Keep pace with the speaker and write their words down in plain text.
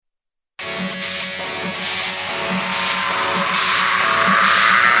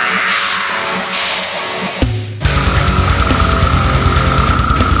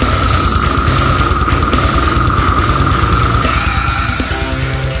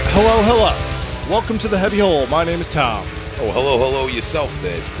Hello. Welcome to the Heavy Hole. My name is Tom. Oh, hello yourself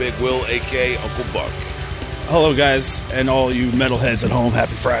there. It's Big Will, a.k.a. Uncle Buck. Hello, guys, and all you metalheads at home.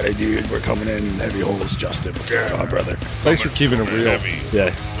 Happy Friday, dude. We're coming in. Heavy Holes, Justin. What's going on, brother? Thanks for keeping it real. Heavy.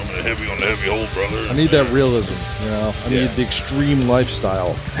 Yeah. Coming in heavy on the heavy hole, brother. I need that realism, I need the extreme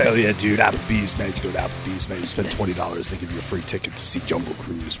lifestyle. Hell yeah, dude. Applebee's, man. You go to Applebee's, man. You spend $20, they give you a free ticket to see Jungle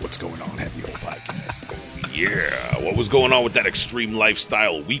Cruise. What's going on, Heavy Hole Podcast? Yeah. What was going on with that extreme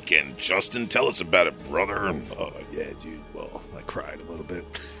lifestyle weekend, Justin? Tell us about it, brother. Oh, yeah, dude. Well, I cried a little bit.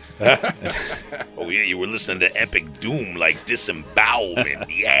 Oh, yeah, you were listening to Epic Doom, like Disembowelment.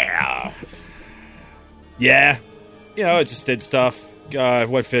 Yeah. Yeah. I just did stuff.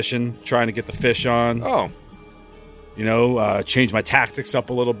 Went fishing, trying to get the fish on. Oh. Changed my tactics up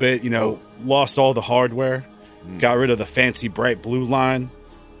a little bit. Lost all the hardware. Got rid of the fancy bright blue line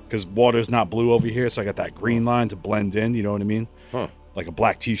because water's not blue over here, so I got that green line to blend in. You know what I mean? Huh. Like a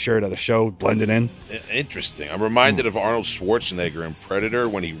black T-shirt at a show, blended in. Interesting. I'm reminded of Arnold Schwarzenegger in Predator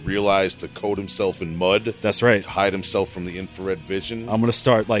when he realized to coat himself in mud. That's right. To hide himself from the infrared vision. I'm gonna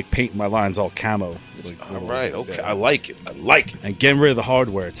start painting my lines all camo. All right. Okay. I like it. And getting rid of the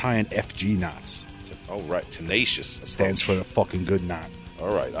hardware, tying FG knots. All right. Tenacious. That stands for the fucking good knot.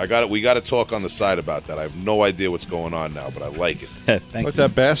 All right. I got it. We got to talk on the side about that. I have no idea what's going on now, but I like it. Thank you.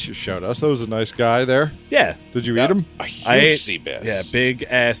 That bass you showed us. That was a nice guy there. Yeah. Did you eat him? A huge sea bass. Yeah, big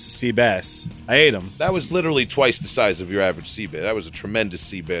ass sea bass. I ate him. That was literally twice the size of your average sea bass. That was a tremendous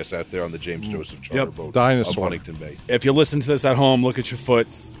sea bass out there on the James Joseph charter boat Dinosaur. of Huntington Bay. If you listen to this at home, look at your foot,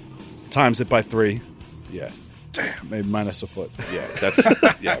 times it by 3. Yeah. Damn, maybe minus a foot. Yeah. That's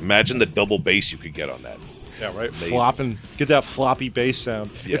Imagine the double bass you could get on that. Yeah, right. Amazing. Flopping. Get that floppy bass sound.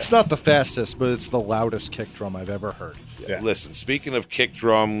 Yeah. It's not the fastest, but it's the loudest kick drum I've ever heard. Yeah. Listen, speaking of kick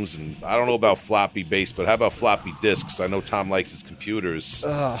drums, and I don't know about floppy bass, but how about floppy disks? I know Tom likes his computers.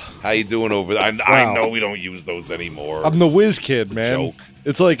 How you doing over there? I know we don't use those anymore. I'm the whiz kid, it's a man. joke.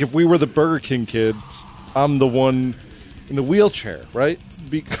 It's like if we were the Burger King kids, I'm the one in the wheelchair, right?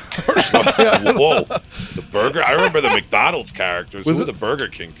 Whoa, the burger! I remember the McDonald's characters. Who were the Burger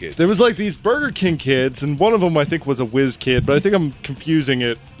King kids? There was these Burger King kids, and one of them I think was a whiz kid, but I think I'm confusing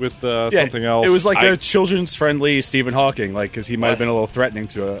it with something else. It was a children's friendly Stephen Hawking, because he might have been a little threatening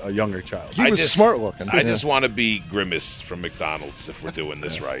to a younger child. He was smart looking. I just want to be Grimace from McDonald's if we're doing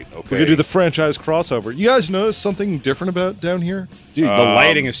this right. Okay, we could do the franchise crossover. You guys notice something different about down here? Dude, the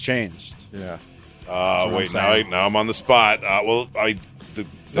lighting has changed. Yeah. Wait, now I'm on the spot.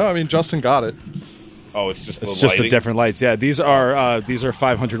 No, I mean Justin got it. Oh, it's just It's the just lighting? the different lights. Yeah, these are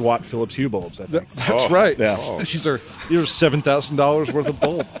 500-watt Philips Hue bulbs, I think. That's right. Yeah. Oh. These are $7,000 worth of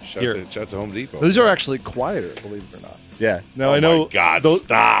bulb. Shout to Home Depot. These are actually quieter, believe it or not. Yeah. Now Oh I know. my God!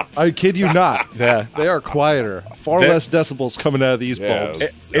 Stop. I kid you not. Yeah. They are quieter. Far less decibels coming out of these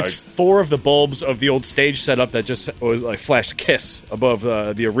bulbs. It's 4 of the bulbs of the old stage setup that just was flashed Kiss above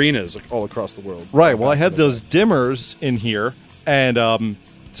the arenas all across the world. Right. Well, I had those dimmers in here, and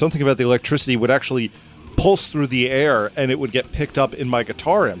something about the electricity would actually pulse through the air, and it would get picked up in my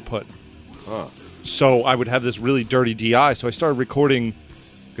guitar input. So I would have this really dirty DI. So I started recording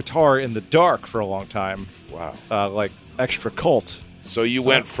guitar in the dark for a long time. Wow. Extra cult. So you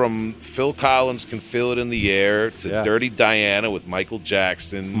went from Phil Collins Can Feel It in the Air to Dirty Diana with Michael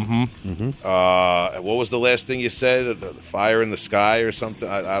Jackson. What was the last thing you said? Fire in the Sky or something?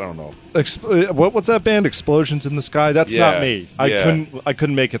 I don't know. What's that band? Explosions in the Sky? That's not me. I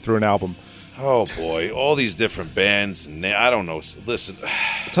couldn't make it through an album. Oh boy, all these different bands. And I don't know. Listen,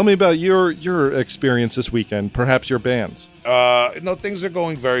 tell me about your experience this weekend. Perhaps your bands. Things are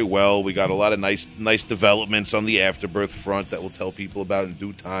going very well. We got a lot of nice developments on the Afterbirth front that we'll tell people about in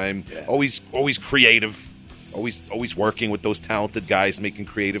due time. Yeah. Always creative. Always working with those talented guys, making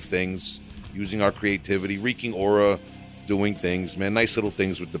creative things, using our creativity, wreaking aura, doing things. Man, nice little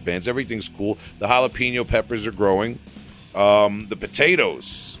things with the bands. Everything's cool. The jalapeno peppers are growing. The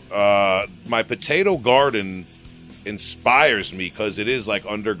potatoes. My potato garden inspires me because it is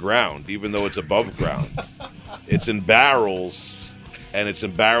underground, even though it's above ground. It's in barrels, and it's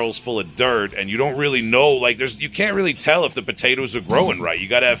in barrels full of dirt, and you don't really know. You can't really tell if the potatoes are growing right. You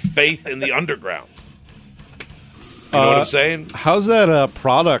got to have faith in the underground. You know what I'm saying? How's that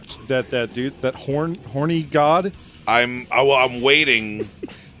product that dude, that horny god? I'm waiting.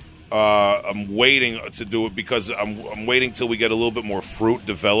 I'm waiting to do it because I'm waiting till we get a little bit more fruit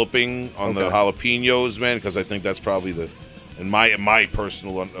developing on the jalapenos, man. Because I think that's probably in my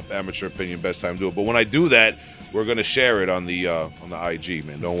personal amateur opinion, best time to do it. But when I do that, we're gonna share it on the IG,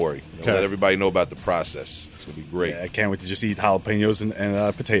 man. Don't worry. Let everybody know about the process. It's gonna be great. Yeah, I can't wait to just eat jalapenos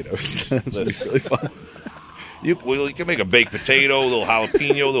and potatoes. It's gonna be really fun. You can make a baked potato, a little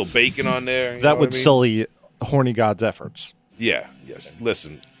jalapeno, a little bacon on there. That would sully Horny God's efforts. Yeah. Yes.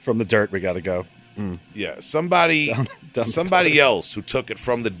 Listen. From the dirt, we got to go. Yeah. Somebody else who took it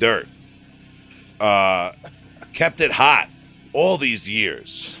from the dirt, kept it hot all these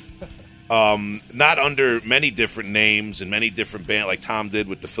years. Not under many different names and many different bands, like Tom did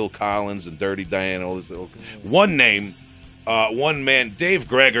with the Phil Collins and Dirty Diana. All this. One name, one man, Dave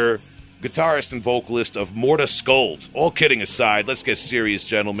Gregor, guitarist and vocalist of Morta, Skuld. All kidding aside, let's get serious,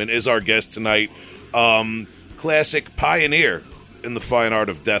 gentlemen, is our guest tonight. Classic pioneer in the fine art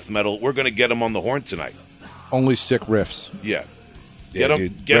of death metal. We're going to get him on the horn tonight. Only sick riffs. Yeah. Yeah,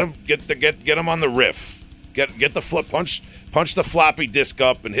 Get him on the riff. Get the punch the floppy disk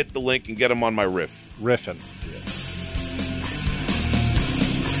up and hit the link and get him on my riff. Riffing.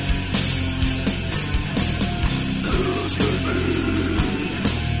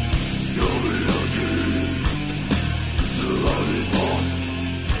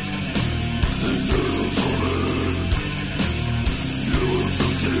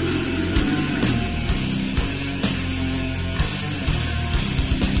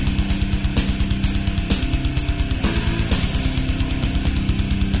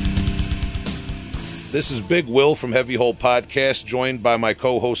 This is Big Will from Heavy Hole Podcast, joined by my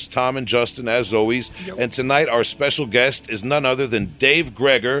co-hosts Tom and Justin, as always. Yo. And tonight, our special guest is none other than Dave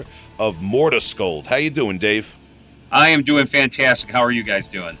Gregor of Morta, Skuld. How you doing, Dave? I am doing fantastic. How are you guys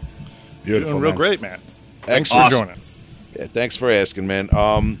doing? Beautiful, Doing real man. great, man. Thanks Excellent. for joining. Yeah, thanks for asking, man.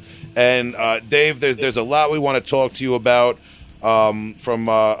 Dave, there's a lot we want to talk to you about from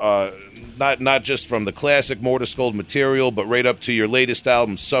not just from the classic Morta Skuld material, but right up to your latest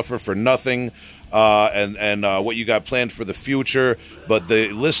album, Suffer for Nothing. And what you got planned for the future. But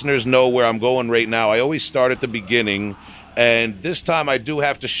the listeners know where I'm going right now. I always start at the beginning, and this time I do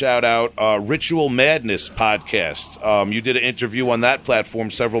have to shout out Ritual Madness podcast. You did an interview on that platform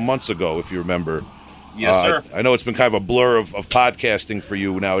several months ago, if you remember. Yes, sir. I know it's been kind of a blur of podcasting for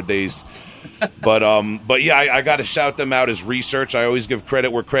you nowadays. But yeah, I got to shout them out as research. I always give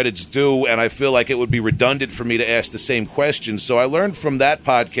credit where credit's due, and I feel like it would be redundant for me to ask the same questions. So I learned from that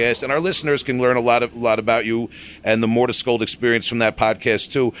podcast, and our listeners can learn a lot about you and the Morta Skuld experience from that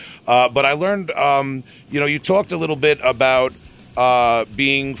podcast too. But I learned, you talked a little bit about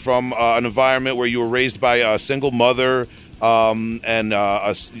being from an environment where you were raised by a single mother. And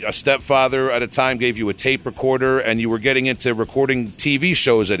a stepfather at a time gave you a tape recorder, and you were getting into recording TV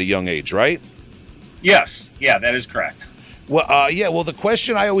shows at a young age, right? Yes. Yeah, that is correct. Well, Well, the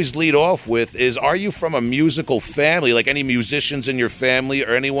question I always lead off with is, are you from a musical family, like any musicians in your family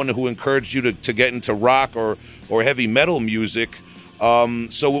or anyone who encouraged you to get into rock or heavy metal music?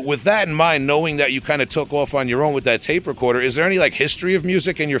 So with that in mind, knowing that you kind of took off on your own with that tape recorder, is there any history of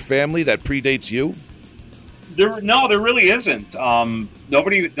music in your family that predates you? There really isn't.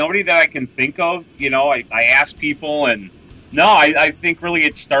 Nobody that I can think of. I ask people, and I think really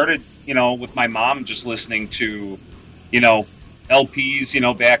it started, with my mom just listening to,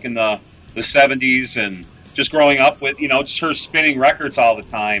 LPs, back in the 70s, and just growing up with, just her spinning records all the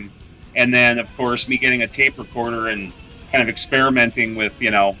time, and then of course me getting a tape recorder and kind of experimenting with,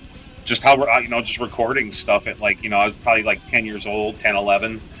 just how just recording stuff at I was probably 10 years old, 10,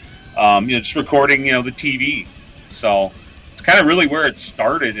 11. Just recording, the TV. So it's kind of really where it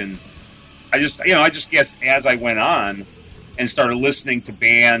started. And I just guess as I went on and started listening to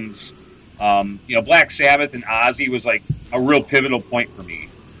bands, Black Sabbath and Ozzy was a real pivotal point for me.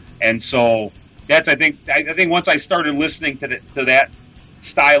 And so that's, I think once I started listening to that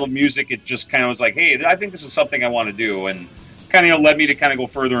style of music, it just kind of was like, hey, I think this is something I want to do. And kind of led me to kind of go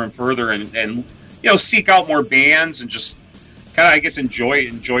further and further and seek out more bands and just kind of, I guess, enjoy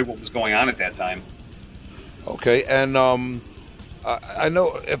what was going on at that time. Okay, and I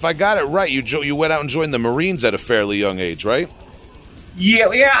know if I got it right, you went out and joined the Marines at a fairly young age, right? Yeah.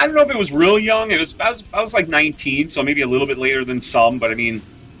 I don't know if it was real young. I was 19, so maybe a little bit later than some. But I mean,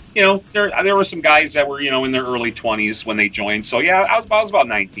 there were some guys that were in their early 20s when they joined. So yeah, I was about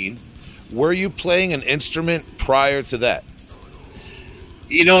 19. Were you playing an instrument prior to that?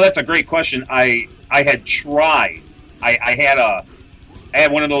 That's a great question. I had tried. I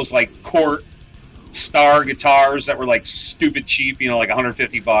had one of those Cort Star guitars that were stupid cheap,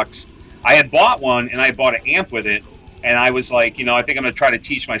 $150. I had bought one, and I bought an amp with it, and I was I think I'm going to try to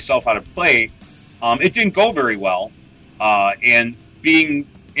teach myself how to play. It didn't go very well, and being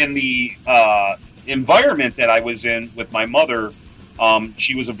in the environment that I was in with my mother,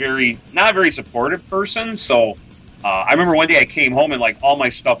 she was not a very supportive person. So I remember one day I came home and all my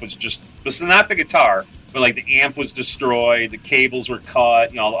stuff was not the guitar, but the amp was destroyed, the cables were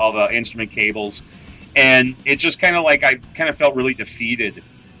cut, all the instrument cables. And it just kind of like I kind of felt really defeated,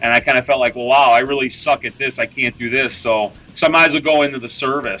 and I kind of felt like, well, wow, I really suck at this. I can't do this, so I might as well go into the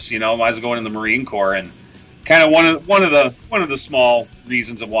service. Might as well go into the Marine Corps, and kind of one of the small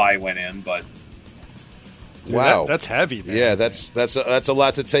reasons of why I went in. But Dude, wow, that's heavy, man. Yeah, that's a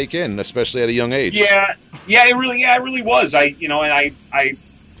lot to take in, especially at a young age. Yeah, it really was. I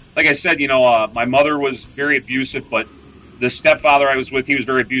like I said, my mother was very abusive, but the stepfather I was with, he was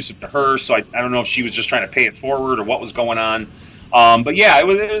very abusive to her. So I don't know if she was just trying to pay it forward or what was going on. But yeah, it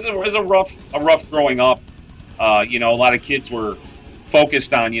was a rough growing up. A lot of kids were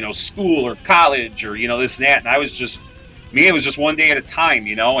focused on school or college or this and that, and I was just me. It was just one day at a time,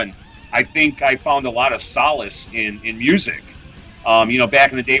 and I think I found a lot of solace in music.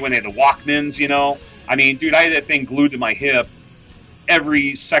 Back in the day when they had the Walkmans, I mean, dude, I had that thing glued to my hip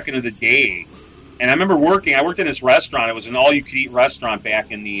every second of the day. And I remember I worked in this restaurant. It was an all-you-could-eat restaurant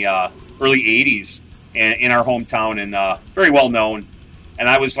back in the early 80s in our hometown, and very well known. And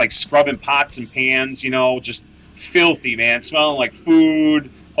I was like scrubbing pots and pans, just filthy, man, smelling like food,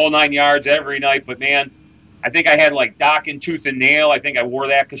 whole 9 yards every night. But man, I think I had like Doc and Tooth and Nail. I think I wore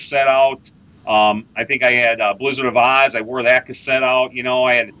that cassette out. I think I had Blizzard of Oz. I wore that cassette out.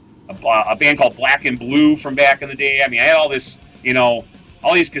 I had a band called Black and Blue from back in the day. I mean, I had all this,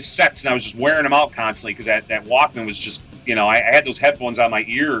 all these cassettes, and I was just wearing them out constantly because that Walkman was just, I had those headphones on my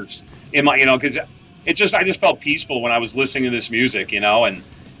ears, because I just felt peaceful when I was listening to this music, and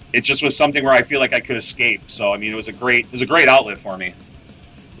it just was something where I feel like I could escape. So I mean, it was a great outlet for me.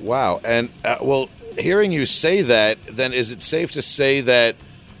 Wow, and well, hearing you say that, then is it safe to say that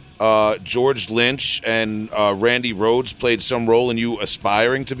George Lynch and Randy Rhoads played some role in you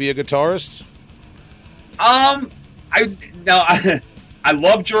aspiring to be a guitarist? I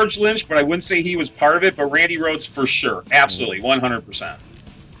love George Lynch, but I wouldn't say he was part of it. But Randy Rhoads for sure, absolutely, 100%,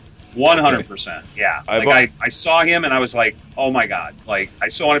 100%. Yeah, I saw him and I was like, oh my god, like I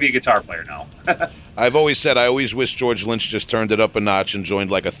still want to be a guitar player now. I've always said I always wish George Lynch just turned it up a notch and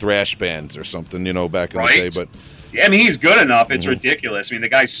joined like a thrash band or something, back in the day. But yeah, I mean, he's good enough. It's ridiculous. I mean, the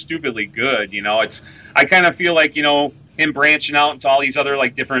guy's stupidly good. I kind of feel like him branching out into all these other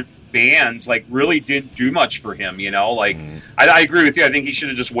like different bands like really didn't do much for him. I agree with you. I think he should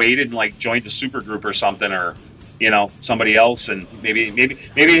have just waited and like joined a supergroup or something, or somebody else, and maybe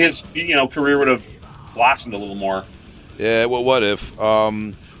his career would have blossomed a little more. Yeah, well, what if?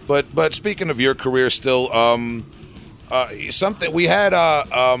 But speaking of your career, still, something we had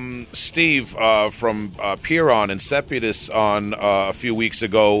Steve from Piron and Sepitus on a few weeks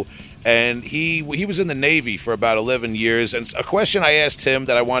ago, and he was in the Navy for about 11 years. And a question I asked him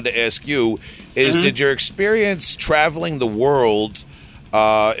that I wanted to ask you is: did your experience traveling the world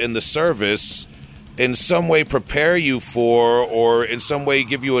in the service in some way prepare you for, or in some way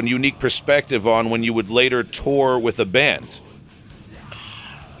give you a unique perspective on when you would later tour with a band?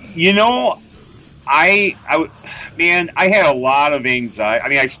 I had a lot of anxiety. I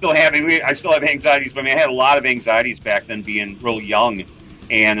mean, I still have anxieties, but I had a lot of anxieties back then, being real young,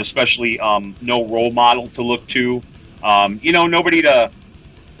 and especially no role model to look to. Nobody to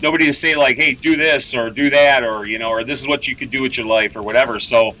say like, hey, do this or do that, or or this is what you could do with your life or whatever.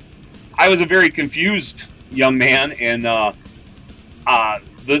 So I was a very confused young man, and the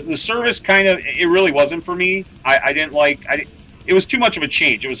service it really wasn't for me. It was too much of a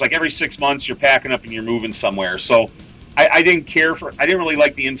change. It was like every 6 months you're packing up and you're moving somewhere. So I didn't really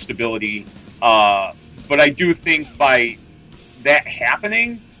like the instability. But I do think by that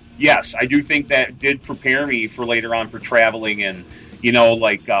happening, yes, I do think that did prepare me for later on for traveling. And,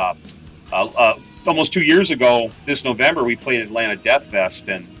 almost 2 years ago, this November, we played Atlanta Death Fest.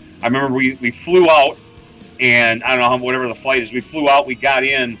 And I remember we flew out, and I don't know whatever the flight is, we flew out, we got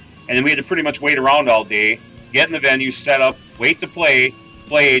in, and then we had to pretty much wait around all day, get in the venue, set up, wait to play,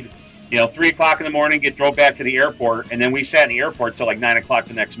 played, 3 o'clock in the morning, drove back to the airport, and then we sat in the airport till like 9 o'clock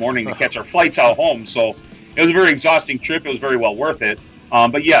the next morning to catch our flights out home. So it was a very exhausting trip. It was very well worth it.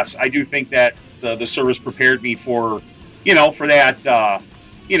 But yes, I do think that the service prepared me for, for that,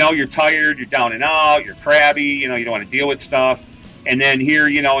 you're tired, you're down and out, you're crabby, you don't want to deal with stuff. And then here,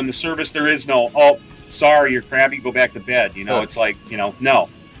 in the service, there is no, oh, sorry, you're crabby, go back to bed. It's like, no,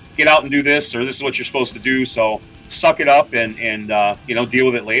 get out and do this, or this is what you're supposed to do. So suck it up and deal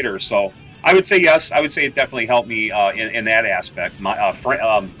with it later. So I would say yes. I would say it definitely helped me in that aspect,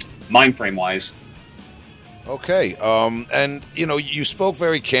 mind frame wise. Okay, and you spoke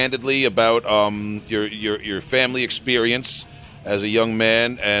very candidly about your family experience as a young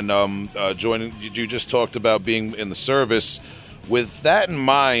man, and joining. You just talked about being in the service. With that in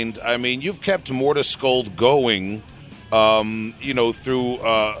mind, I mean, you've kept Morta Skuld going through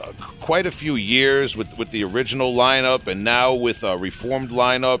quite a few years with the original lineup, and now with a reformed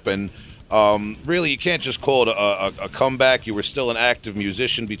lineup, and really, you can't just call it a comeback. You were still an active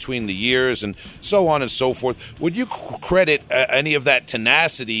musician between the years, and so on and so forth. Would you credit any of that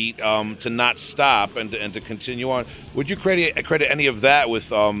tenacity to not stop and to continue on? Would you credit any of that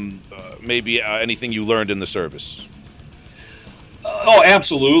with maybe anything you learned in the service? Oh,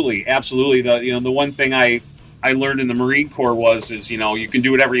 absolutely, absolutely. The one thing I learned in the Marine Corps is you can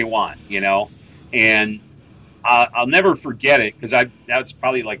do whatever you want, and I'll never forget it because that's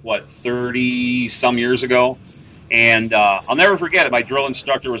probably 30 some years ago, and I'll never forget it. My drill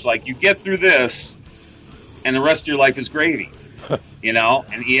instructor was like, "You get through this, and the rest of your life is gravy,"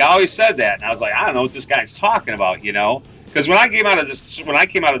 And he always said that, and I was like, I don't know what this guy's talking about, Because when I came out of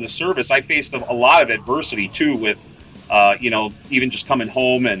the service, I faced a lot of adversity too, with even just coming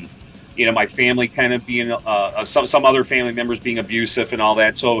home and my family kind of being some other family members being abusive and all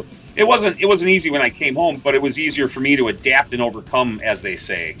that. So it wasn't easy when I came home, but it was easier for me to adapt and overcome, as they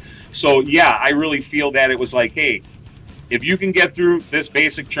say. So yeah, I really feel that it was like, hey, if you can get through this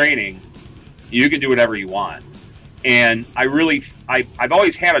basic training, you can do whatever you want. And I've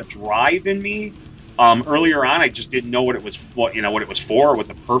always had a drive in me. Earlier on, I just didn't know what it was for, what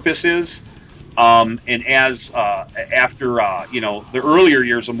the purpose is. And after the earlier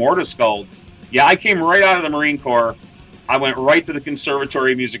years of Morta Skuld, I came right out of the Marine Corps. I went right to the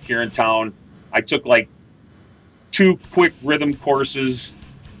Conservatory of Music here in town. I took 2 quick rhythm courses,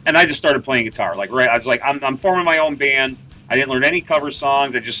 and I just started playing guitar. I was like, I'm forming my own band. I didn't learn any cover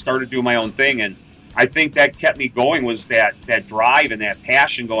songs. I just started doing my own thing, and I think that kept me going, was that drive and that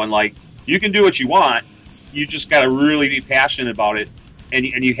passion, going you can do what you want. You just got to really be passionate about it. And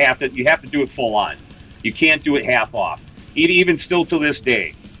you have to do it full on. You can't do it half off. Even still to this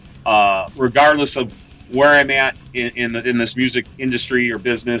day, regardless of where I'm at in this music industry or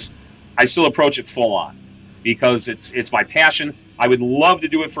business, I still approach it full on because it's my passion. I would love to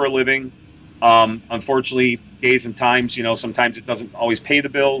do it for a living. Unfortunately, days and times, sometimes it doesn't always pay the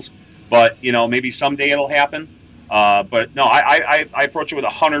bills, but maybe someday it'll happen. But no, I approach it with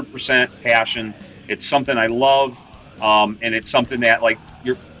 100% passion. It's something I love. And it's something that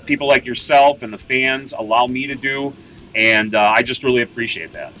people like yourself and the fans allow me to do, and I just really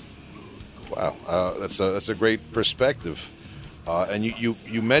appreciate that. Wow, that's a great perspective. And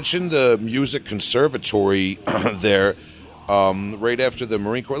you mentioned the music conservatory there right after the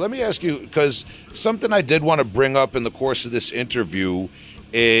Marine Corps. Let me ask you, because something I did want to bring up in the course of this interview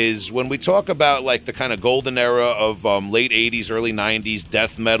is when we talk about the kind of golden era of late 80s, early 90s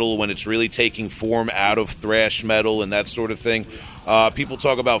death metal, when it's really taking form out of thrash metal and that sort of thing. People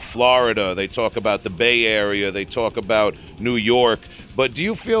talk about Florida, they talk about the Bay Area, they talk about New York. But do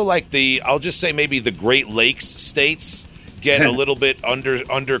you feel like I'll just say maybe the Great Lakes states get a little bit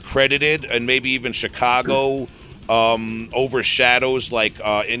undercredited, and maybe even Chicago overshadows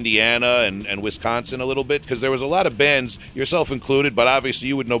Indiana and Wisconsin a little bit? Because there was a lot of bands, yourself included, but obviously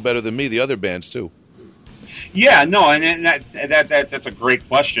you would know better than me, the other bands too. Yeah, no, and that's a great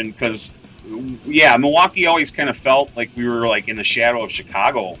question, because Milwaukee always kind of felt like we were in the shadow of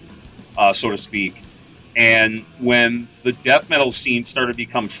Chicago, so to speak. And when the death metal scene started to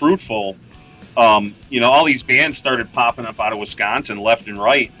become fruitful, all these bands started popping up out of Wisconsin left and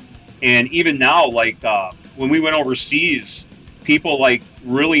right. And even now, when we went overseas, people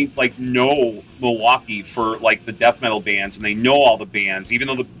really know Milwaukee for the death metal bands, and they know all the bands, even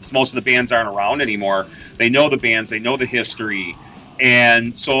though most of the bands aren't around anymore. They know the bands, they know the history,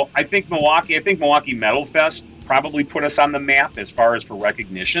 and so I think Milwaukee Metal Fest probably put us on the map as far as for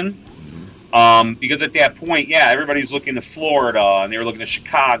recognition, because at that point, everybody's looking to Florida, and they were looking to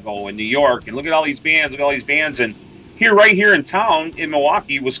Chicago and New York, and look at all these bands, and right here in town in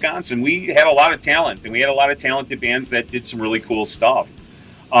Milwaukee, Wisconsin, we had a lot of talent, and we had a lot of talented bands that did some really cool stuff.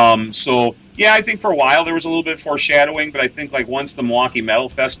 I think for a while there was a little bit of foreshadowing, but I think once the Milwaukee Metal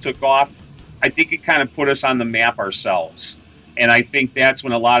Fest took off, I think it kind of put us on the map ourselves. And I think that's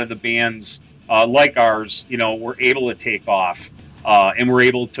when a lot of the bands like ours, were able to take off, and were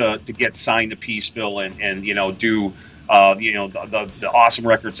able to get signed to Peaceville and do the awesome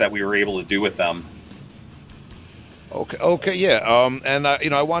records that we were able to do with them. Okay, yeah, and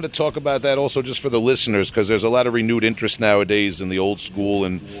I want to talk about that also just for the listeners, because there's a lot of renewed interest nowadays in the old school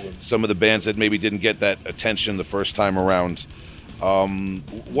and some of the bands that maybe didn't get that attention the first time around.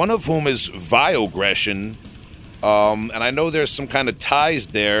 One of whom is Viogression, and I know there's some kind of ties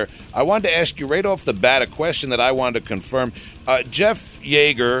there. I wanted to ask you right off the bat a question that I wanted to confirm. Jeff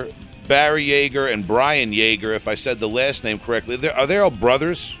Yeager, Barry Yeager, and Brian Yeager, if I said the last name correctly, are they all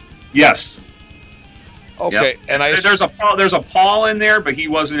brothers? Yes. Okay, Yep. And there's a Paul in there, but he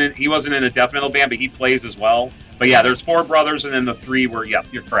wasn't in a death metal band, but he plays as well. But yeah, there's 4 brothers, and then the 3 were. Yep,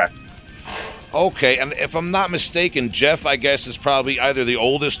 you're correct. Okay, and if I'm not mistaken, Jeff, I guess, is probably either the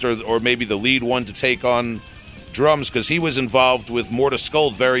oldest or maybe the lead one to take on drums, because he was involved with Morta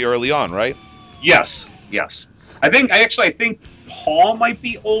Skuld very early on, right? Yes. I think Paul might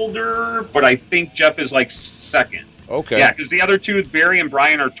be older, but I think Jeff is like second. Okay. Yeah, because the other 2, Barry and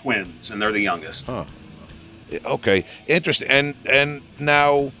Brian, are twins, and they're the youngest. Huh. Okay, interesting. And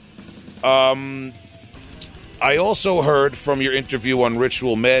now, I also heard from your interview on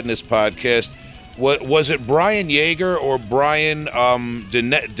Ritual Madness podcast. Was it Brian Yeager or Brian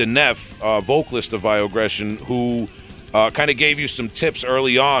Denef, vocalist of Viogression, who kind of gave you some tips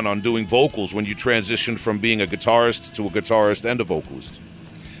early on doing vocals when you transitioned from being a guitarist to a guitarist and a vocalist?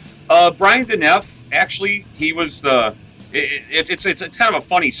 Brian Denef, actually, he was the. It's kind of a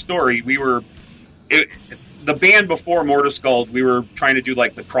funny story. The band before Morta Skuld, we were trying to do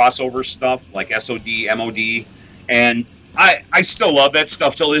like the crossover stuff, like SOD, MOD, and I still love that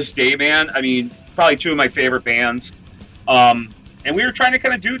stuff till this day, man. I mean, probably 2 of my favorite bands. And we were trying to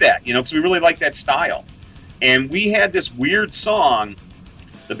kind of do that, because we really like that style. And we had this weird song.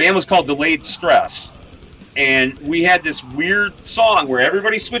 The band was called Delayed Stress. And we had this weird song where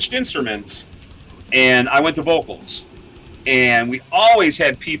everybody switched instruments, and I went to vocals. And we always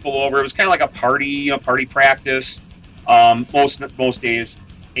had people over. It was kind of like a party, party practice, most days.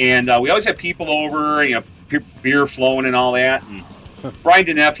 And we always had people over, beer flowing and all that. And Brian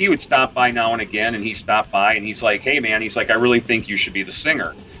Denef, he would stop by now and again, and he stopped by, and he's like, "Hey, man," he's like, "I really think you should be the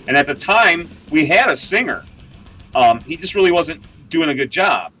singer." And at the time, we had a singer. He just really wasn't doing a good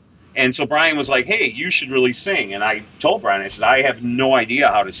job. And so Brian was like, "Hey, you should really sing." And I told Brian, I said, "I have no idea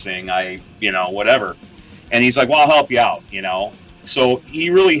how to sing. Whatever." And he's like, "Well, I'll help you out, So he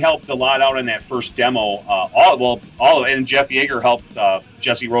really helped a lot out in that first demo. And Jeff Yeager helped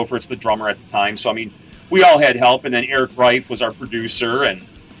Jesse Rofert's the drummer at the time. So, I mean, we all had help. And then Eric Reif was our producer, and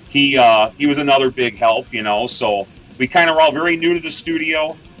he was another big help, So we kind of were all very new to the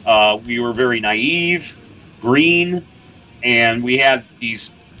studio. We were very naive, green, and we had these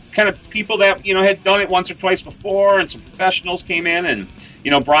kind of people that, had done it once or twice before, and some professionals came in, and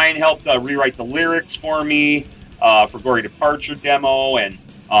Brian helped rewrite the lyrics for me for Gory Departure demo. And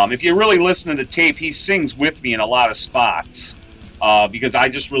if you really listen to the tape, he sings with me in a lot of spots because I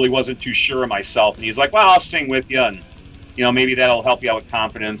just really wasn't too sure of myself. And he's like, "Well, I'll sing with you, and maybe that'll help you out with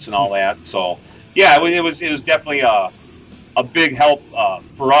confidence and all that." So yeah, it was definitely a big help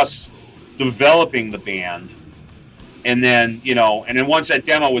for us developing the band. And then once that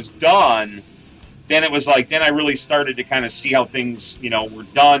demo was done, then it was like, then I really started to kind of see how things, were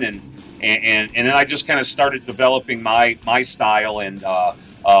done. And then I just kind of started developing my style and, how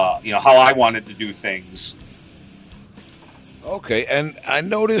I wanted to do things. Okay. And I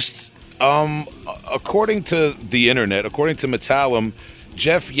noticed, according to the internet, according to Metallum,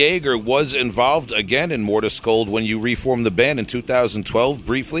 Jeff Yeager was involved again in Morta Skuld when you reformed the band in 2012,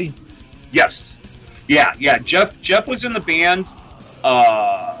 briefly? Yes. Yeah. Jeff was in the band,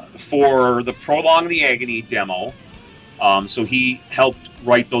 for the Prolong the Agony demo. So he helped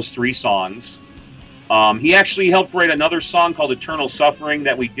write those 3 songs. He actually helped write another song called Eternal Suffering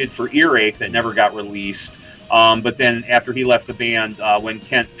that we did for Earache that never got released. But then after he left the band, when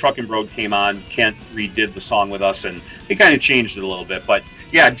Kent Truckenbrod came on, Kent redid the song with us, and he kind of changed it a little bit. But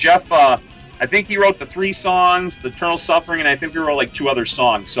yeah, Jeff, I think he wrote the 3 songs, the Eternal Suffering, and I think we wrote like 2 other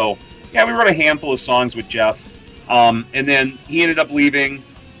songs. So yeah, we wrote a handful of songs with Jeff. And then he ended up leaving.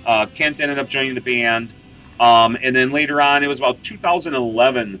 Kent ended up joining the band. And then later on, it was about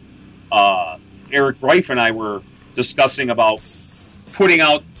 2011, Eric Reif and I were discussing about putting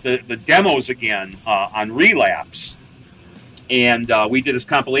out the demos again on Relapse. And we did this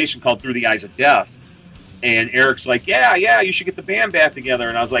compilation called Through the Eyes of Death. And Eric's like, yeah, you should get the band back together.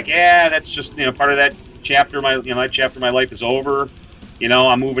 And I was like, yeah, that's just, part of that chapter. That chapter of my life is over.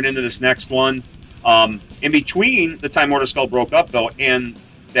 I'm moving into this next one. In between the time Morta Skuld broke up, though, and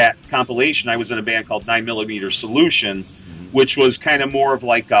that compilation, I was in a band called 9mm Solution, which was kind of more of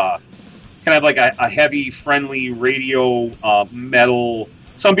like a heavy, friendly radio metal.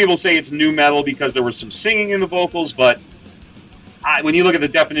 Some people say it's new metal because there was some singing in the vocals, but when you look at the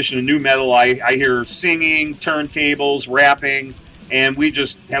definition of new metal, I hear singing, turntables, rapping, and we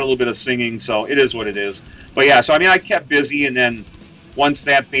just had a little bit of singing, so it is what it is. But yeah, so I kept busy, and then once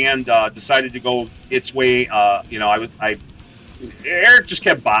that band decided to go its way, Eric just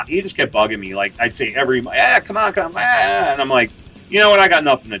kept bugging me. Like, I'd say come on, and I'm like, you know what, I got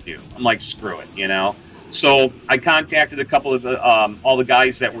nothing to do. I'm like, screw it, So I contacted a couple of all the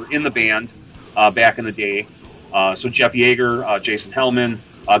guys that were in the band, back in the day. So Jeff Yeager, Jason Hellman,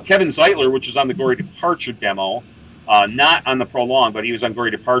 Kevin Zeitler, which was on the Gory Departure demo, not on the Prolong, but he was on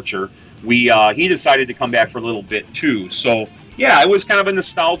Gory Departure. He decided to come back for a little bit too. So yeah, it was kind of a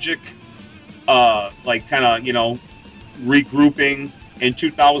nostalgic, regrouping in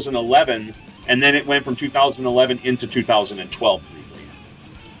 2011, and then it went from 2011 into 2012 briefly.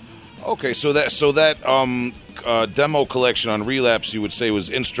 Okay, so that demo collection on Relapse, you would say, was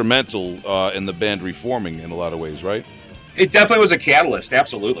instrumental in the band reforming in a lot of ways, right? It definitely was a catalyst,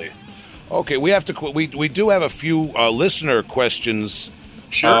 absolutely. Okay, we do have a few listener questions.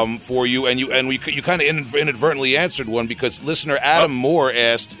 Sure. For you, and you kind of inadvertently answered one, because listener Adam Moore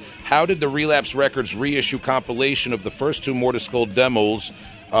asked, how did the Relapse Records reissue compilation of the first two Morta Skuld demos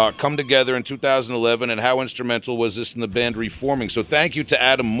come together in 2011, and how instrumental was this in the band reforming? So thank you to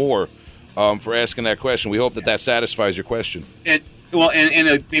Adam Moore for asking that question. We hope that satisfies your question. And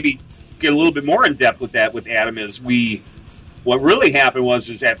maybe get a little bit more in depth with that with Adam is what really happened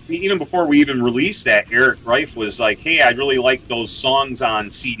is that even before we even released that, Eric Greif was like, hey, I'd really like those songs on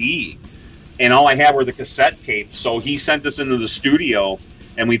CD. And all I had were the cassette tapes. So he sent us into the studio,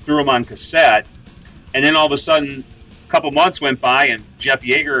 and we threw them on cassette. And then all of a sudden, a couple months went by, and Jeff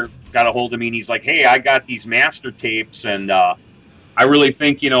Yeager got a hold of me, and he's like, hey, I got these master tapes, and I really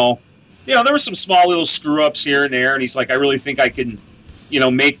think, there were some small little screw-ups here and there. And he's like, I really think I can,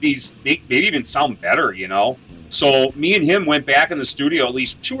 make these maybe even sound better, So me and him went back in the studio at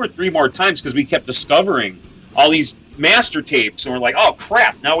least 2 or 3 more times, because we kept discovering all these master tapes, and we're like, oh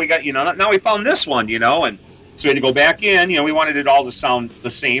crap, now we got, now we found this one, and so we had to go back in. We wanted it all to sound the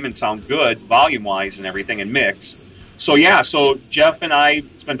same and sound good volume wise and everything, and mix. So yeah, so Jeff and I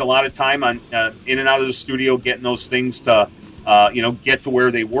spent a lot of time on in and out of the studio getting those things to get to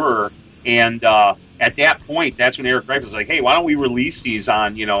where they were, and at that point, that's when Eric Greif was like, hey, why don't we release these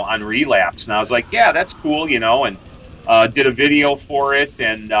on Relapse? And I was like, yeah, that's cool, and did a video for it,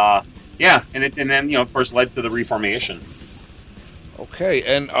 and and then of course led to the reformation. Okay,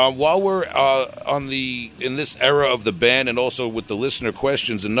 and while we're in this era of the band, and also with the listener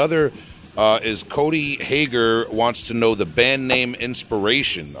questions, another is Cody Hager wants to know the band name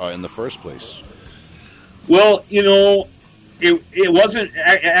inspiration in the first place. Well, It wasn't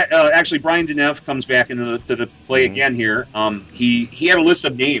actually. Brian Deneff comes back into the play again here. He had a list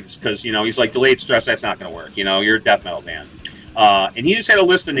of names, because he's like, delayed stress, that's not going to work. You're a death metal band, and he just had a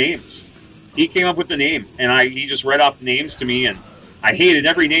list of names. He came up with the name, and he just read off the names to me, and I hated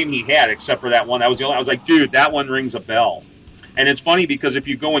every name he had except for that one. That was the only. I was like, dude, that one rings a bell. And it's funny, because if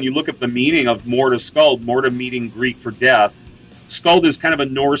you go and you look at the meaning of Morta Skuld, Morta meaning Greek for death, Skuld is kind of a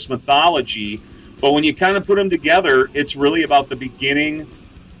Norse mythology. But when you kind of put them together, it's really about the beginning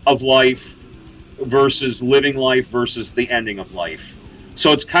of life versus living life versus the ending of life.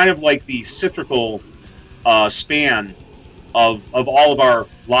 So it's kind of like the cyclical span of all of our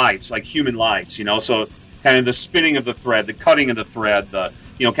lives, like human lives, So kind of the spinning of the thread, the cutting of the thread, the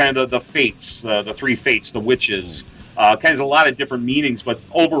kind of the fates, the 3 fates, the witches, kind of a lot of different meanings. But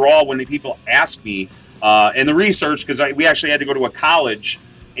overall, when people ask me in the research, because we actually had to go to a college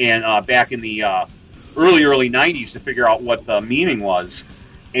and back in the early 90s to figure out what the meaning was.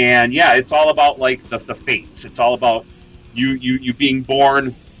 And yeah, it's all about like the fates. It's all about you being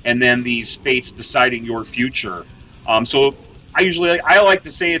born, and then these fates deciding your future. So I like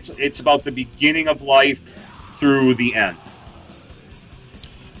to say it's about the beginning of life through the end.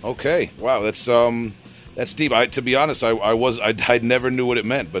 Okay, wow, that's deep. To be honest, I never knew what it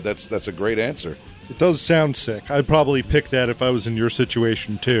meant, but that's a great answer. It does sound sick. I'd probably pick that if I was in your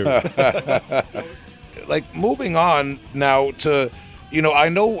situation too. Like, moving on now to, I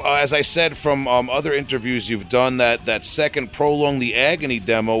know, as I said from other interviews you've done, that second Prolong the Agony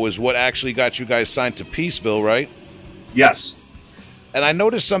demo is what actually got you guys signed to Peaceville, right? Yes. And I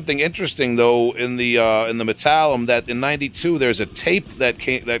noticed something interesting, though, in the Metallum, that in '92 there's a tape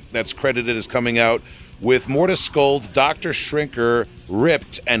that's credited as coming out with Morta Skuld, Dr. Shrinker,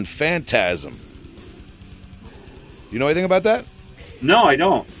 Ripped, and Phantasm. You know anything about that? No, I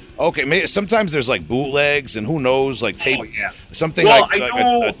don't. Okay, sometimes there's like bootlegs, and who knows, like tape, something well, like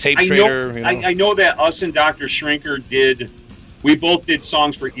a tape trader. I know that us and Dr. Shrinker we both did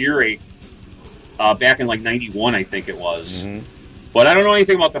songs for Earache back in like '91, I think it was. Mm-hmm. But I don't know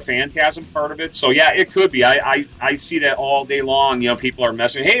anything about the Phantasm part of it. So yeah, it could be. I see that all day long. People are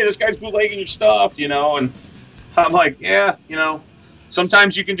messaging, hey, this guy's bootlegging your stuff, and I'm like, yeah,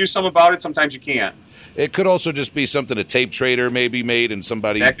 sometimes you can do something about it, sometimes you can't. It could also just be something a tape trader maybe made, and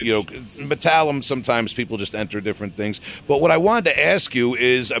somebody, Metallum, sometimes people just enter different things. But what I wanted to ask you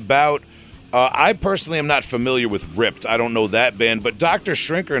is about I personally am not familiar with Ripped. I don't know that band, but Dr.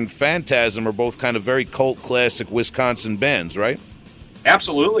 Shrinker and Phantasm are both kind of very cult classic Wisconsin bands, right?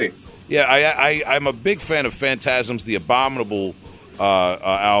 Absolutely. Yeah, I'm a big fan of Phantasm's The Abominable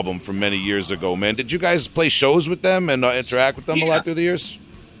album from many years ago, man. Did you guys play shows with them and interact with them a lot through the years?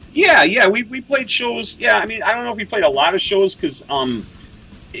 Yeah, we played shows. Yeah, I mean, I don't know if we played a lot of shows because,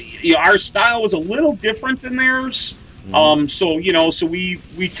 our style was a little different than theirs. So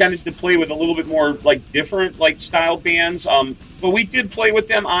we tended to play with a little bit more like different like style bands. But we did play with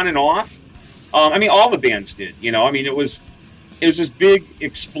them on and off. I mean, all the bands did. I mean, it was this big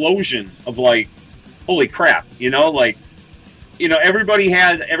explosion of like, holy crap! Everybody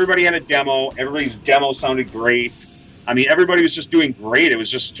had a demo. Everybody's demo sounded great. I mean, everybody was just doing great. It was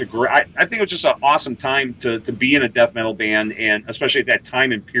just I think it was just an awesome time to be in a death metal band, and especially at that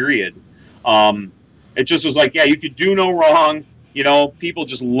time and period. It just was like, yeah, you could do no wrong. People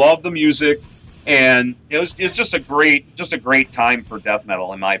just love the music, and it was just a great time for death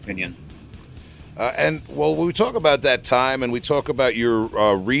metal, in my opinion. And when we talk about that time and we talk about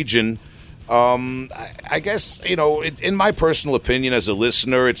your region, I guess in my personal opinion as a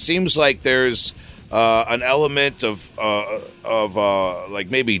listener, it seems like there's an element of like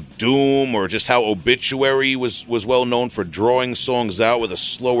maybe doom, or just how Obituary was well known for drawing songs out with a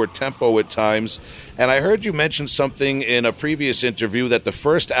slower tempo at times. And I heard you mention something in a previous interview that the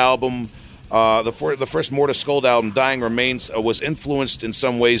first album, the first Morta Skuld album, Dying Remains, was influenced in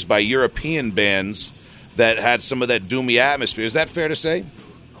some ways by European bands that had some of that doomy atmosphere. Is that fair to say?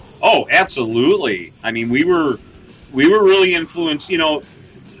 Oh, absolutely. I mean, we were really influenced.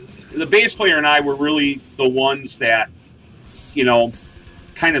 The bass player and I were really the ones that,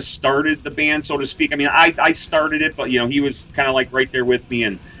 kind of started the band, so to speak. I mean, I started it, but, he was kind of like right there with me.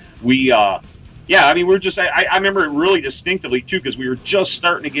 And we, I mean, we're just, I remember it really distinctively, too, because we were just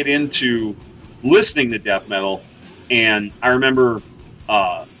starting to get into listening to death metal. And I remember,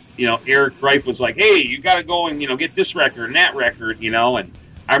 Eric Greif was like, hey, you got to go and, get this record and that record, and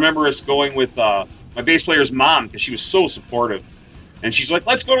I remember us going with my bass player's mom, because she was so supportive. And she's like,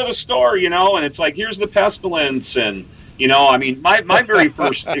 let's go to the store, and it's like, here's the Pestilence. And, I mean, my very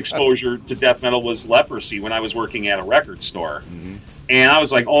first exposure to death metal was Leprosy when I was working at a record store. Mm-hmm. And I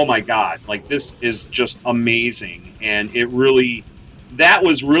was like, oh my God, like, this is just amazing. And that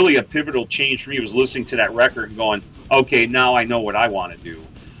was really a pivotal change for me, was listening to that record and going, okay, now I know what I want to do.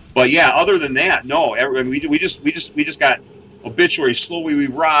 But yeah, other than that, no, we just got Obituary, Slowly We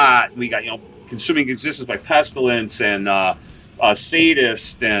Rot. We got, Consuming Existence by Pestilence, and,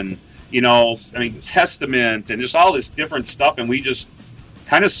 Sadist, and Testament, and just all this different stuff, and we just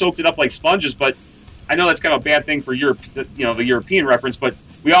kind of soaked it up like sponges. But I know that's kind of a bad thing for Europe, the European reference, but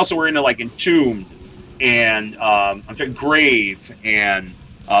we also were into like Entombed and Grave and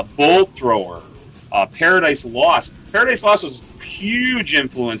Bolt Thrower, Paradise Lost. Paradise Lost was a huge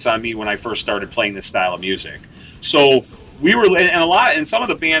influence on me when I first started playing this style of music. So we were, and some of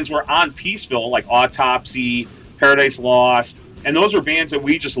the bands were on Peaceville, like Autopsy, Paradise Lost, and those were bands that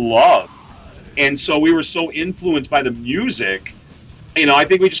we just loved. And so we were so influenced by the music, I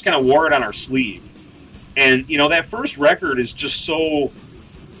think we just kind of wore it on our sleeve. And, that first record is just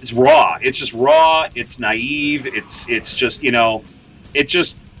it's raw. It's just raw. It's naive. It's just,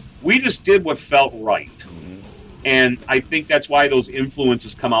 we just did what felt right. Mm-hmm. And I think that's why those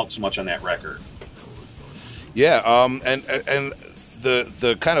influences come out so much on that record. Yeah, and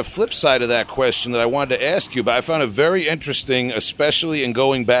the kind of flip side of that question that I wanted to ask you, but I found it very interesting, especially in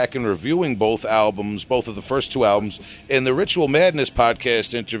going back and reviewing both of the first two albums. In the Ritual Madness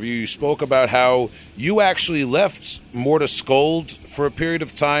podcast interview, you spoke about how you actually left Morta Skuld for a period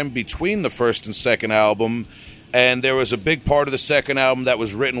of time between the first and second album, and there was a big part of the second album that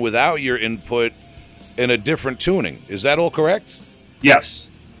was written without your input in a different tuning. Is that all correct? Yes.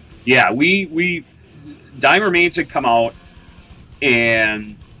 Yeah, we Dying Remains had come out,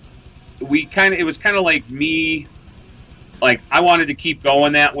 and it was kind of like me, like I wanted to keep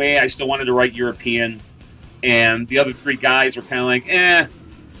going that way. I still wanted to write European, and the other three guys were kind of like,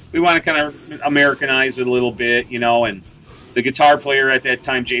 we want to kind of Americanize it a little bit, and the guitar player at that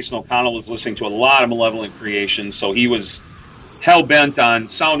time, Jason O'Connell, was listening to a lot of Malevolent Creation, so he was hell-bent on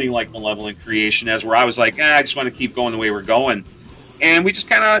sounding like Malevolent Creation, as where I was like, I just want to keep going the way we're going. And we just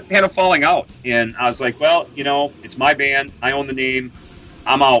kind of had a falling out. And I was like, well, it's my band. I own the name.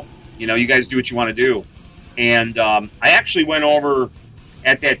 I'm out. You guys do what you want to do. And I actually went over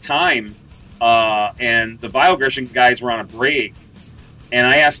at that time, and the Bioaggression guys were on a break. And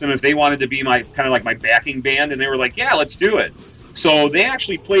I asked them if they wanted to be my kind of like my backing band. And they were like, yeah, let's do it. So they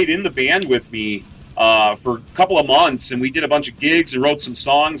actually played in the band with me for a couple of months, and we did a bunch of gigs and wrote some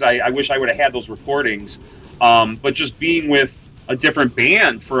songs. I wish I would have had those recordings, but just being with a different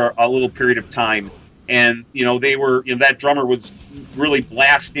band for a little period of time, and they were, that drummer was really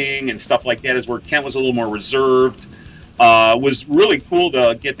blasting and stuff like that, is where Kent was a little more reserved. Was really cool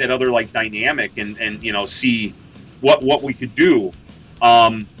to get that other like dynamic and see what we could do.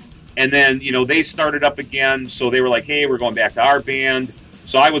 And then, they started up again. So they were like, hey, we're going back to our band.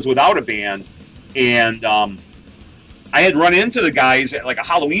 So I was without a band. And I had run into the guys at like a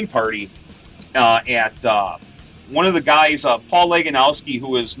Halloween party at one of the guys, Paul Leganowski,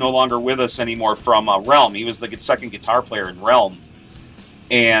 who is no longer with us anymore, from Realm. He was the second guitar player in Realm.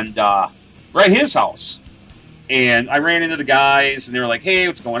 And we're at his house. And I ran into the guys, and they were like, hey,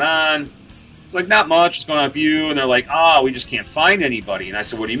 what's going on? It's like, not much. What's going on with you? And they're like, we just can't find anybody. And I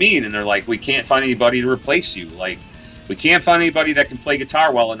said, what do you mean? And they're like, we can't find anybody to replace you. Like, we can't find anybody that can play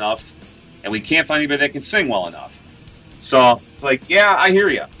guitar well enough, and we can't find anybody that can sing well enough. So it's like, yeah, I hear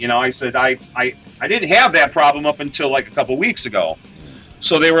you. I said, I didn't have that problem up until like a couple weeks ago.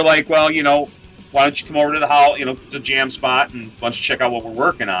 So they were like, well, why don't you come over to the house, the jam spot, and why don't you check out what we're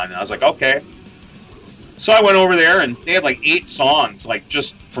working on? And I was like, okay. So I went over there, and they had like 8 songs, like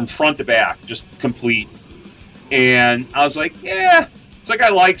just from front to back, just complete. And I was like, yeah, it's like I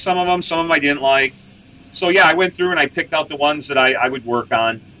liked some of them I didn't like. So yeah, I went through and I picked out the ones that I would work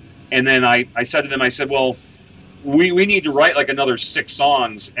on. And then I said to them, I said, well, we need to write like another 6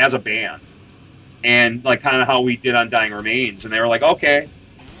 songs as a band. And like kind of how we did on Dying Remains. And they were like, okay.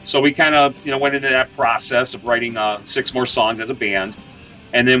 So we kind of, went into that process of writing 6 more songs as a band.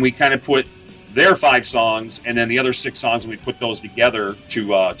 And then we kind of put their 5 songs, and then the other 6 songs, and we put those together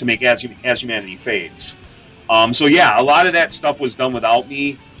to make As Humanity Fades. So yeah, a lot of that stuff was done without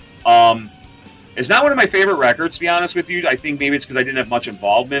me. It's not one of my favorite records, to be honest with you. I think maybe it's because I didn't have much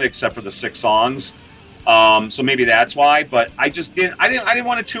involvement except for the 6 songs. So maybe that's why. But I just didn't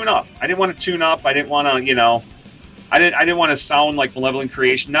want to tune up. I didn't want to, I didn't want to sound like Malevolent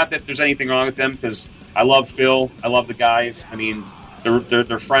Creation. Not that there's anything wrong with them, because I love Phil. I love the guys. I mean,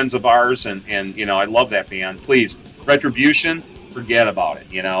 they're friends of ours, and I love that band. Please, Retribution, forget about it,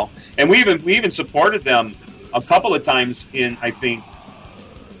 And we even supported them a couple of times in, I think,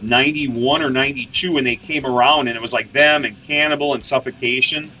 91 or 92 when they came around, and it was like them and Cannibal and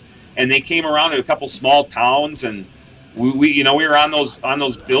Suffocation, and they came around to a couple small towns, and we were on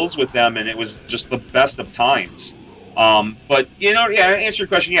those bills with them, and it was just the best of times. But to answer your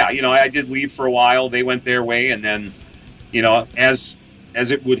question, yeah, I did leave for a while. They went their way, and then as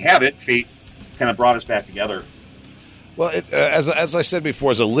it would have it, fate kind of brought us back together. Well, as I said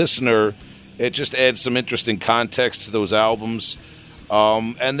before, as a listener, it just adds some interesting context to those albums.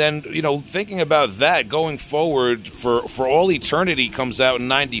 And then, thinking about that going forward for All Eternity comes out in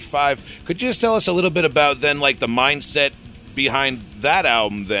 95. Could you just tell us a little bit about then, like, the mindset behind that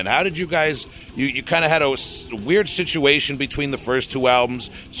album then? How did you guys, you kind of had a weird situation between the first 2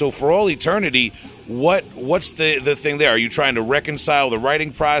 albums. So for All Eternity, what's the thing there? Are you trying to reconcile the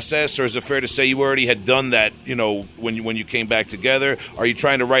writing process, or is it fair to say you already had done that, when you came back together? Are you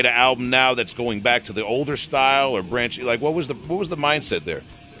trying to write an album now that's going back to the older style or branching? Like, what was the mindset there?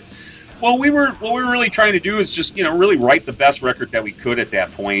 Well, what we were really trying to do is just, really write the best record that we could at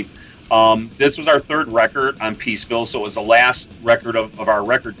that point. This was our 3rd record on Peaceville, so it was the last record of our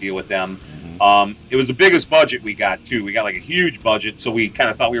record deal with them. It was the biggest budget we got, too. We got like a huge budget, so we kind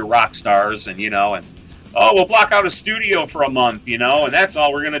of thought we were rock stars, and we'll block out a studio for a month, and that's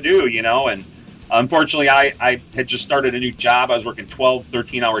all we're going to do, and unfortunately I had just started a new job. I was working 12,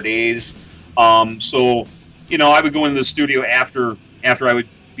 13-hour days, so I would go into the studio after I would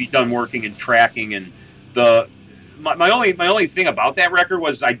be done working and tracking, and my only thing about that record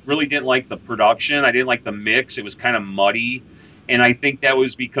was I really didn't like the production. I didn't like the mix. It was kind of muddy. And I think that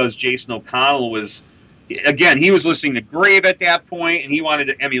was because Jason O'Connell was, again, he was listening to Grave at that point, and he wanted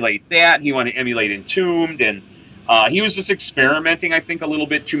to emulate that. He wanted to emulate Entombed, and he was just experimenting, I think, a little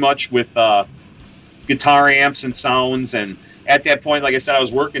bit too much with guitar amps and sounds. And at that point, like I said, I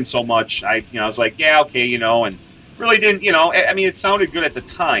was working so much. I was like, yeah, okay, and really didn't, it sounded good at the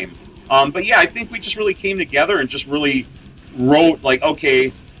time. But yeah, I think we just really came together and just really wrote like,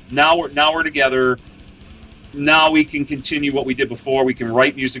 okay, now we're together. Now we can continue what we did before. We can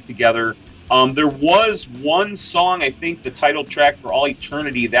write music together. There was one song, I think, the title track for All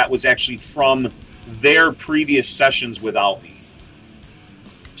Eternity, that was actually from their previous sessions without me.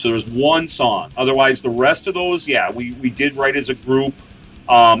 So there was one song. Otherwise, the rest of those, yeah, we did write as a group.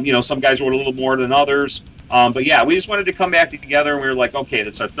 Some guys wrote a little more than others. But yeah, we just wanted to come back together, and we were like, okay,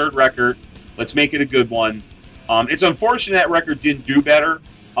 that's our 3rd record. Let's make it a good one. It's unfortunate that record didn't do better.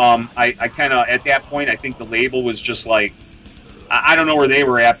 I kind of, at that point, I think the label was just like, I don't know where they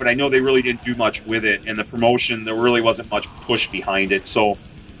were at, but I know they really didn't do much with it. And the promotion, there really wasn't much push behind it. So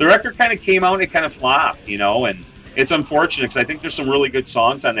the record kind of came out and it kind of flopped, and it's unfortunate because I think there's some really good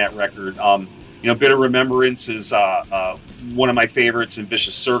songs on that record. Bitter Remembrance is one of my favorites, and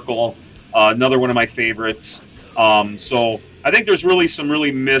Vicious Circle, another one of my favorites. So I think there's really some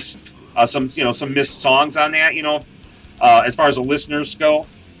really missed, some missed songs on that, as far as the listeners go.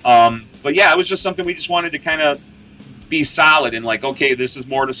 But yeah, it was just something we just wanted to kind of be solid and like, okay, this is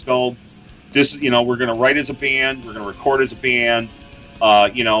Morta Skuld. This is, we're going to write as a band, we're going to record as a band,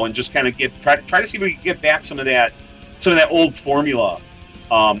 and just kind of try to see if we can get back some of that old formula.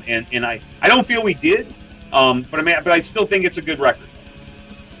 And I don't feel we did, but I still think it's a good record.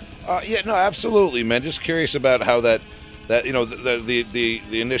 Yeah, no, absolutely, man. Just curious about how that the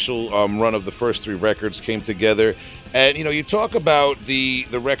initial run of the first three records came together. And, you talk about the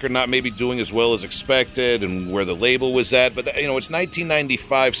record not maybe doing as well as expected and where the label was at. But, it's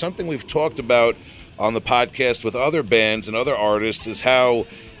 1995. Something we've talked about on the podcast with other bands and other artists is how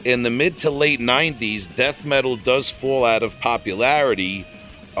in the mid to late 90s, death metal does fall out of popularity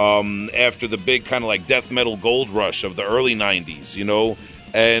after the big kind of like death metal gold rush of the early 90s,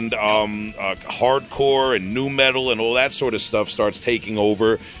 and hardcore and nu metal and all that sort of stuff starts taking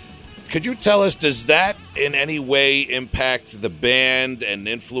over. Could you tell us, does that in any way impact the band and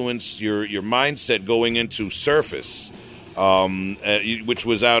influence your mindset going into Surface, which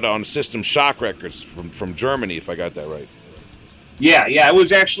was out on System Shock Records from Germany, if I got that right? Yeah, it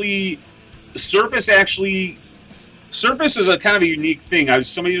was actually Surface. Surface is a kind of a unique thing.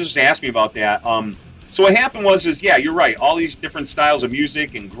 Somebody just asked me about that. So what happened was, you're right. All these different styles of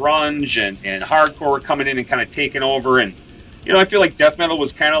music and grunge and hardcore were coming in and kind of taking over. And, I feel like death metal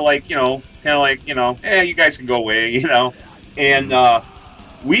was kind of like, you guys can go away, And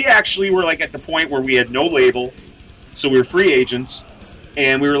we actually were like at the point where we had no label. So we were free agents.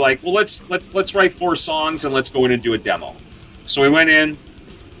 And we were like, well, let's write 4 songs and let's go in and do a demo. So we went in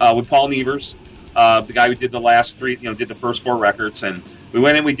with Paul Nevers, the guy who did the last 3, did the first 4 records. And we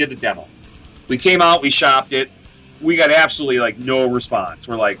went in, we did the demo. We came out, we shopped it. We got absolutely like no response.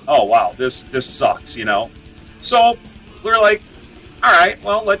 We're like, oh wow, this sucks, So we were like, all right,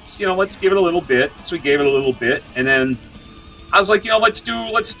 well let's give it a little bit. So we gave it a little bit, and then I was like, let's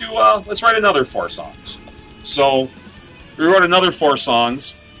write another 4 songs. So we wrote another 4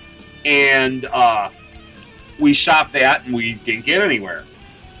 songs, and we shopped that, and we didn't get anywhere.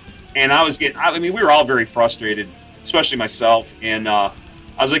 And we were all very frustrated, especially myself, and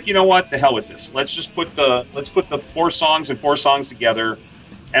I was like, you know what? The hell with this. Let's just put the 4 songs and 4 songs together,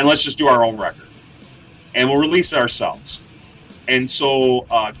 and let's just do our own record, and we'll release it ourselves. And so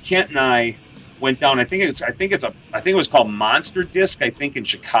Kent and I went down. I think it was called Monster Disc. I think in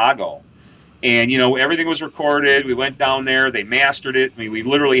Chicago, and everything was recorded. We went down there. They mastered it. We we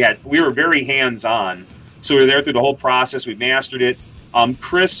were very hands on. So we were there through the whole process. We mastered it.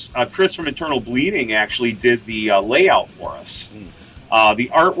 Chris from Internal Bleeding actually did the layout for us. The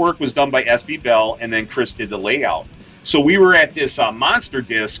artwork was done by SB Bell, and then Chris did the layout. So we were at this Monster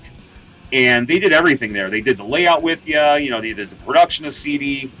Disc, and they did everything there. They did the layout with you, they did the production of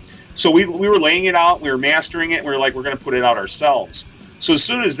CD. So we were laying it out, we were mastering it, and we were like, we're going to put it out ourselves. So as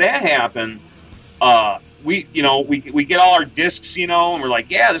soon as that happened, we get all our discs, and we're like,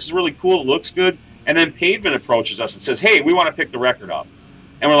 yeah, this is really cool, it looks good. And then Pavement approaches us and says, hey, we want to pick the record up.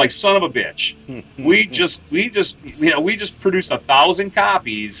 And we're like, son of a bitch. we just produced 1,000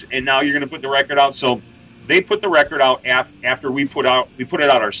 copies, and now you're going to put the record out. So they put the record out after we put it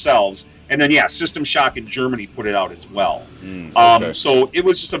out ourselves. And then, System Shock in Germany put it out as well. Okay. So it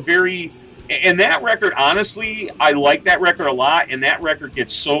was just and that record, honestly, I like that record a lot, and that record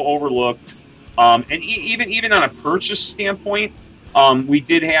gets so overlooked. And even on a purchase standpoint, we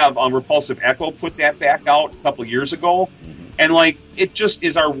did have Repulsive Echo put that back out a couple of years ago. And it just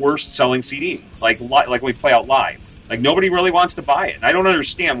is our worst selling CD. Like when we play out live, nobody really wants to buy it. And I don't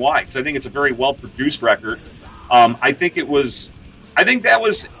understand why, because I think it's a very well produced record.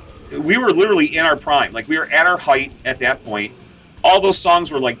 We were literally in our prime. We were at our height at that point. All those songs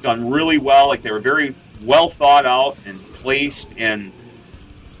were done really well. They were very well thought out and placed, and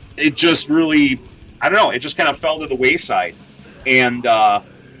it just really, I don't know, it just kind of fell to the wayside. And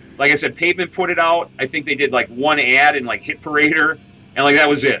like I said, Pavement put it out. I think they did 1 ad in Hit Parader, and that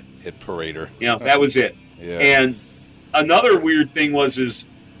was it. Hit Parader. That was it. Yeah. And another weird thing was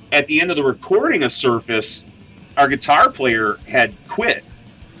at the end of the recording of Surface, our guitar player had quit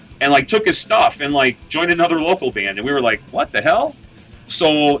and took his stuff and joined another local band, and we were like, what the hell?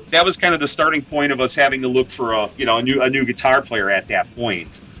 So that was kind of the starting point of us having to look for a new guitar player at that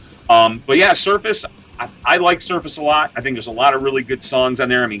point. But yeah, Surface, I like Surface a lot. I think there's a lot of really good songs on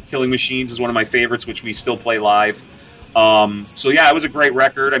there. I mean, Killing Machines is one of my favorites, which we still play live. So yeah, it was a great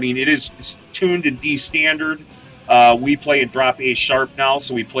record. I mean, it's tuned in D standard. We play in drop A sharp now,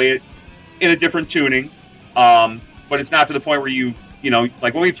 so we play it in a different tuning. But it's not to the point where you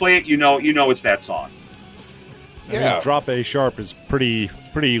like when we play it, you know it's that song. Yeah, I mean, drop A sharp is pretty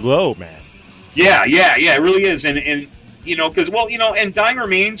low, man. Yeah, it really is, and because and Dying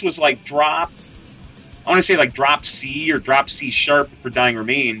Remains was like drop. I want to say like drop C or drop C sharp for Dying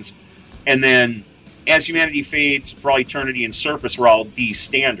Remains, and then As Humanity Fades, For All Eternity, and Surface were all D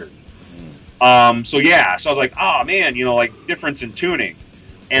standard. So I was like, oh man, like difference in tuning,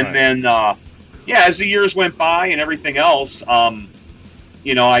 and right. Then as the years went by and everything else,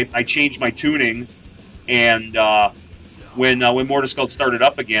 I changed my tuning, and when Morta Skuld started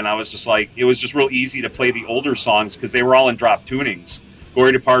up again, I was just like, it was just real easy to play the older songs because they were all in drop tunings.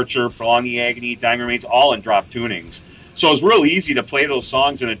 Gory Departure, Prolong the Agony, Dying Remains, all in drop tunings. So it was real easy to play those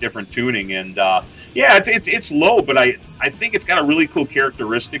songs in a different tuning. And it's low, but I think it's got a really cool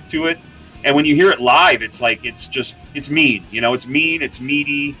characteristic to it. And when you hear it live, it's like it's mean. It's mean, it's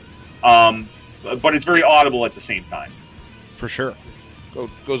meaty, but it's very audible at the same time. For sure.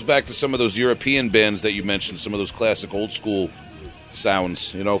 Goes back to some of those European bands that you mentioned, some of those classic old school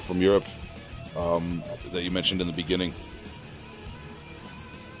sounds, from Europe that you mentioned in the beginning.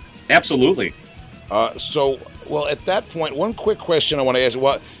 Absolutely. Well, at that point, one quick question I want to ask,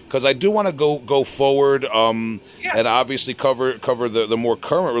 because I do want to go forward and obviously cover the more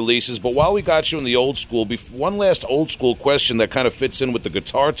current releases. But while we got you in the old school, one last old school question that kind of fits in with the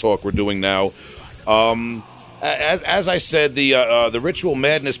guitar talk we're doing now. As I said, the Ritual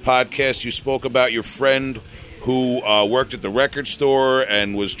Madness podcast, you spoke about your friend who worked at the record store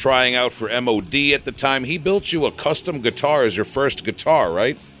and was trying out for MOD at the time. He built you a custom guitar as your first guitar,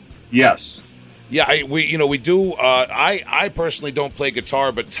 right? Yes. Yeah, we do. I personally don't play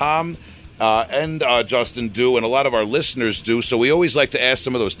guitar, but Tom and Justin do, and a lot of our listeners do. So we always like to ask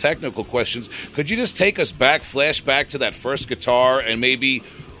some of those technical questions. Could you just take us back, flashback to that first guitar, and maybe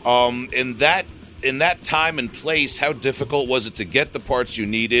in that time and place, how difficult was it to get the parts you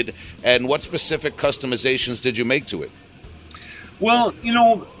needed, and what specific customizations did you make to it? Well,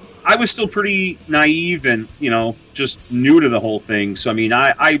 I was still pretty naive and, just new to the whole thing. So, I mean,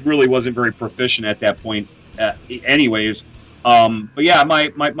 I really wasn't very proficient at that point anyways. But yeah,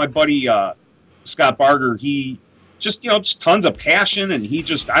 my buddy Scott Barger, he just tons of passion, and he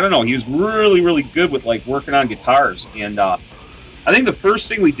was really, really good with like working on guitars. And I think the first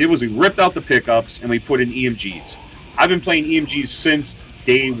thing we did was we ripped out the pickups and we put in EMGs. I've been playing EMGs since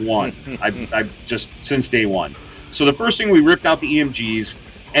day one. I've just since day one. So the first thing, we ripped out the EMGs,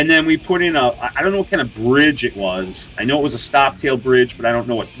 and then we put in I don't know what kind of bridge it was. I know it was a stop tail bridge, but I don't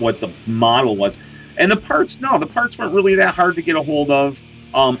know what the model was. And the parts weren't really that hard to get a hold of.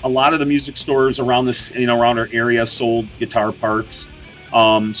 A lot of the music stores around around our area sold guitar parts.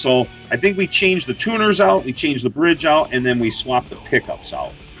 So I think we changed the tuners out, we changed the bridge out, and then we swapped the pickups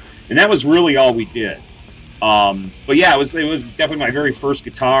out. And that was really all we did. But yeah, it was definitely my very first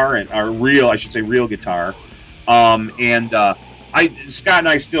guitar, and real guitar. Scott and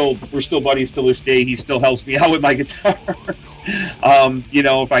I we're still buddies to this day. He still helps me out with my guitars.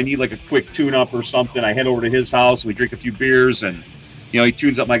 If I need like a quick tune-up or something, I head over to his house, we drink a few beers, and he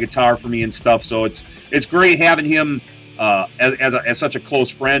tunes up my guitar for me and stuff. So it's great having him as such a close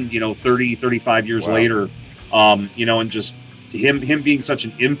friend, 35 years later, and just him being such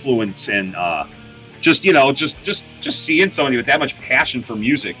an influence, and just seeing somebody with that much passion for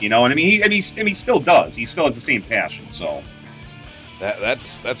music, and I mean he still does. He still has the same passion. So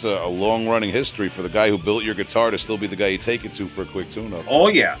that's a long running history for the guy who built your guitar to still be the guy you take it to for a quick tune-up. Oh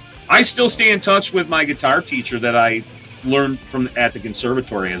yeah, I still stay in touch with my guitar teacher that I learned from at the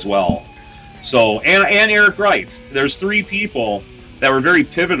conservatory as well. So and Eric Reif. There's three people that were very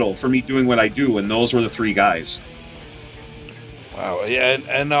pivotal for me doing what I do, and those were the three guys. Wow. Yeah,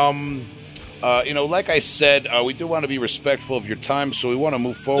 and like I said, we do want to be respectful of your time, so we want to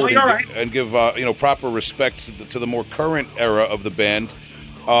move forward and give proper respect to the more current era of the band.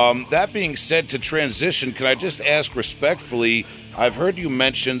 That being said, to transition, can I just ask respectfully, I've heard you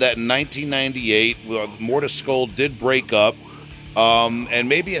mention that in 1998, Morta Skuld did break up, and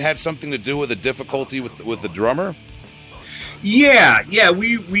maybe it had something to do with the difficulty with the drummer? Yeah,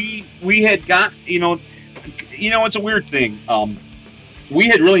 we had got, it's a weird thing. We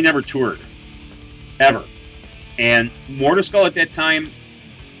had really never toured. Ever. And Morta Skuld at that time,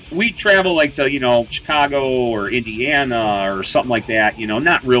 we travel like to, Chicago or Indiana or something like that,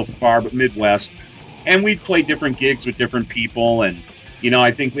 not real far, but Midwest. And we'd play different gigs with different people. And,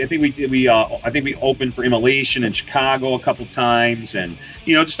 I think we opened for Immolation in Chicago a couple times, and,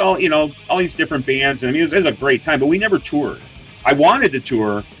 just all these different bands. And I mean, it was a great time, but we never toured. I wanted to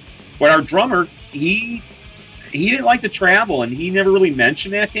tour, but our drummer, he didn't like to travel, and he never really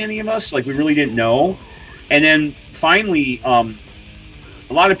mentioned that to any of us. Like, we really didn't know. And then finally, a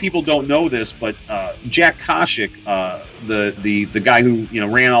lot of people don't know this, but Jack Koshik, the guy who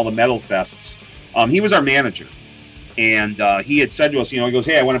ran all the metal fests, he was our manager, and he had said to us, he goes,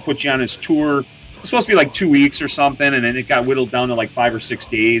 "Hey, I want to put you on his tour." It's supposed to be like 2 weeks or something, and then it got whittled down to like 5 or 6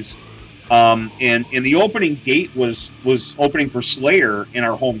 days. And the opening date was opening for Slayer in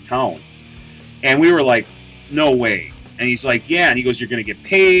our hometown, and we were like, "No way!" And he's like, "Yeah," and he goes, "You're going to get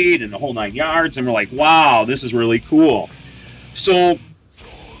paid and the whole 9 yards," and we're like, "Wow, this is really cool." So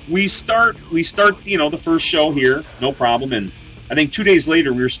we start, the first show here, no problem. And I think 2 days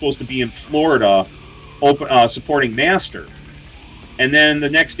later, we were supposed to be in Florida, supporting Master. And then the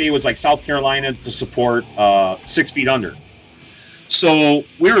next day was like South Carolina to support 6 Feet Under. So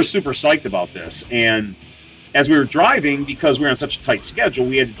we were super psyched about this. And as we were driving, because we were on such a tight schedule,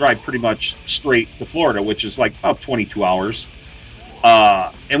 we had to drive pretty much straight to Florida, which is like about 22 hours.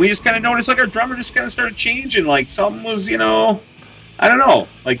 And we just kind of noticed, like, our drummer just kind of started changing. Like, something was, I don't know,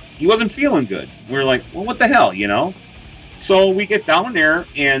 like, he wasn't feeling good. We were like, well, what the hell, So we get down there,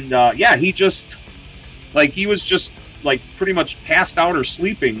 and he just, like, he was just, like, pretty much passed out or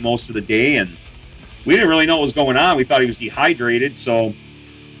sleeping most of the day, and we didn't really know what was going on. We thought he was dehydrated, so,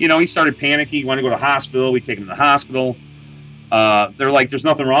 he started panicking. He wanted to go to the hospital. We take him to the hospital. They're like, there's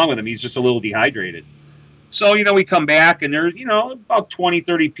nothing wrong with him. He's just a little dehydrated. So, we come back, and there's, about 20,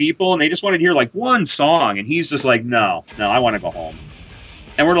 30 people, and they just wanted to hear, like, one song, and he's just like, no, I want to go home.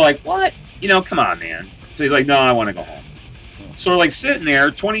 And we're like, what? Come on, man. So he's like, no, I want to go home. So we're like sitting there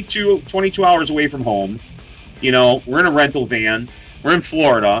 22 hours away from home. We're in a rental van. We're in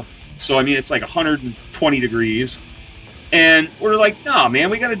Florida. So, I mean, it's like 120 degrees. And we're like, no, man,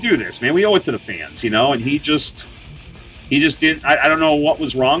 we got to do this, man. We owe it to the fans, And he just didn't. I don't know what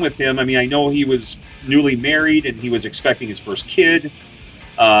was wrong with him. I mean, I know he was newly married and he was expecting his first kid.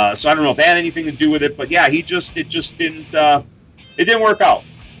 So I don't know if that had anything to do with it. But, yeah, it just didn't. It didn't work out.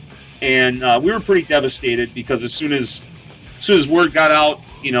 And we were pretty devastated because as soon as word got out,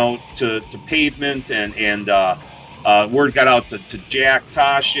 to Pavement and word got out to Jack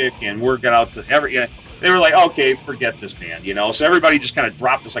Koshik and word got out to they were like, okay, forget this band, So everybody just kind of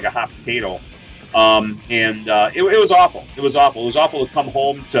dropped us like a hot potato. It was awful. It was awful. It was awful to come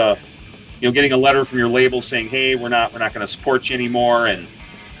home to, getting a letter from your label saying, hey, we're not going to support you anymore. And,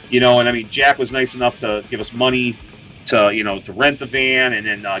 and I mean, Jack was nice enough to give us money to rent the van and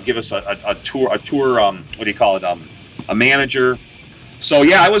then give us a tour, what do you call it? A manager. So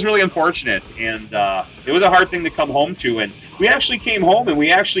yeah, it was really unfortunate. And, it was a hard thing to come home to. And we actually came home and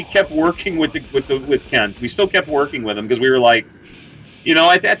we actually kept working with Ken. We still kept working with him because we were like,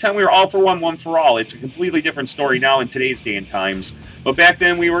 at that time we were all for one for all. It's a completely different story now in today's day and times. But back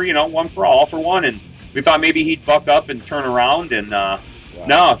then we were, one for all for one. And we thought maybe he'd buck up and turn around. And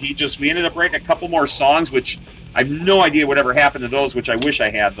no, we ended up writing a couple more songs, which I have no idea whatever happened to those, which I wish I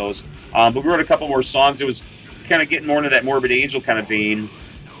had those. But we wrote a couple more songs. It was kind of getting more into that Morbid Angel kind of vein.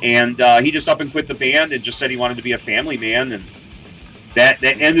 And he just up and quit the band and just said he wanted to be a family man. And that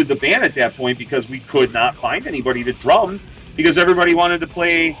ended the band at that point because we could not find anybody to drum because everybody wanted to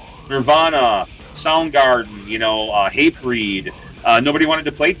play Nirvana, Soundgarden, Hatebreed. Nobody wanted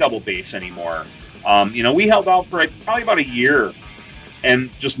to play double bass anymore. We held out for probably about a year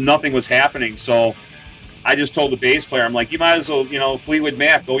and just nothing was happening. So I just told the bass player, I'm like, you might as well, Fleetwood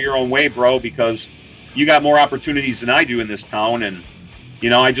Mac, go your own way, bro, because you got more opportunities than I do in this town. And,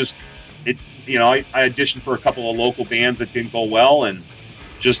 I auditioned for a couple of local bands that didn't go well and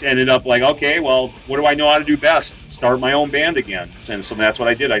just ended up like, okay, well, what do I know how to do best? Start my own band again. And so that's what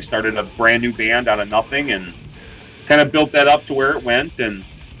I did. I started a brand new band out of nothing and kind of built that up to where it went. And,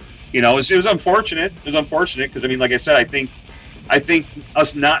 it was unfortunate. It was unfortunate because, I mean, like I said, I think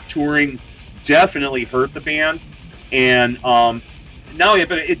us not touring definitely hurt the band. And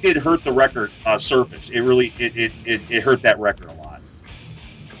but it did hurt the record surface. It really it hurt that record a lot.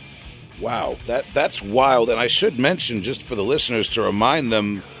 Wow, that's wild. And I should mention, just for the listeners, to remind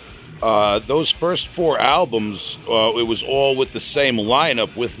them, those first 4 albums, it was all with the same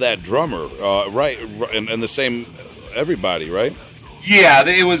lineup with that drummer, right? And the same everybody, right? Yeah,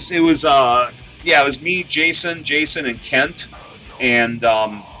 it was me, Jason, and Kent, and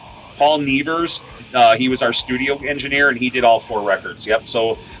Paul Nevers. He was our studio engineer, and he did all 4 records. Yep.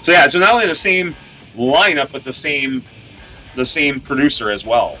 So not only the same lineup, but the same producer as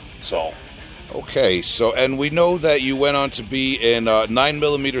well. So. Okay, so and we know that you went on to be in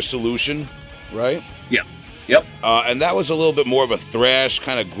 9mm Solution, right? Yeah. Yep. And that was a little bit more of a thrash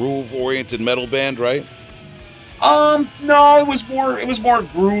kind of groove-oriented metal band, right? No, it was more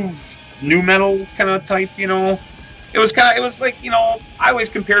groove, new metal kind of type. It was like, I always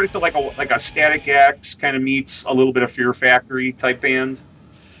compared it to like a Static X kind of meets a little bit of Fear Factory type band.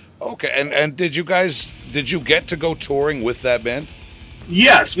 Okay, and did you get to go touring with that band?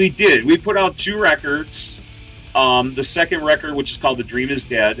 Yes, we did. We put out 2 records. The second record, which is called "The Dream Is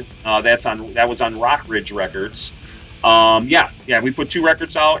Dead," that was on Rock Ridge Records. We put 2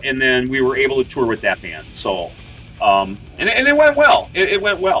 records out, and then we were able to tour with that band. So, and it went well. It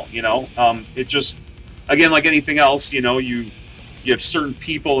went well. It just, again, like anything else, you have certain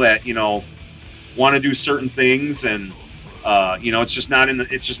people that want to do certain things, and it's just not in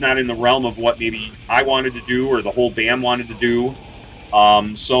the realm of what maybe I wanted to do or the whole band wanted to do.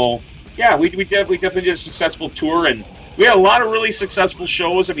 We definitely did a successful tour, and we had a lot of really successful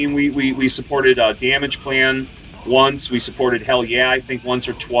shows. I mean, we supported Damage Plan once. We supported Hell Yeah, I think once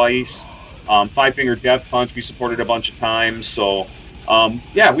or twice. Five Finger Death Punch we supported a bunch of times. So,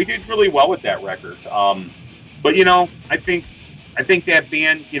 we did really well with that record. But I think that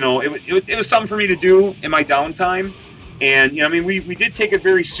band, it was something for me to do in my downtime, and we did take it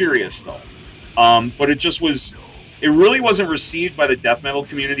very serious though. But it really wasn't received by the death metal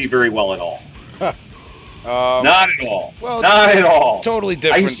community very well at all. Not at all. Well, not at all. Totally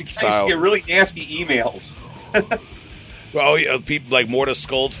different I used to get really nasty emails. Well, people like Morta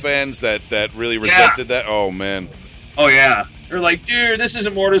Skuld fans that really resented that. Oh man. Oh yeah. They're like, dude, this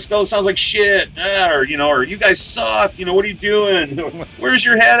isn't Morta Skuld. It sounds like shit. Or you guys suck. What are you doing? Where's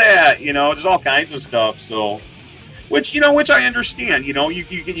your head at? There's all kinds of stuff. So, which I understand.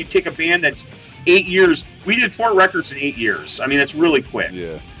 You take a band that's 8 years. We did 4 records in 8 years. I mean, that's really quick.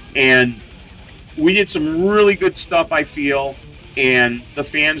 Yeah. And we did some really good stuff, I feel. And the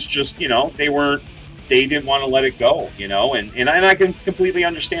fans just, they didn't want to let it go, and I can completely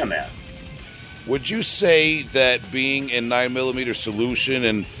understand that. Would you say that being in 9mm Solution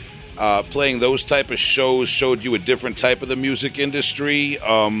and playing those type of shows showed you a different type of the music industry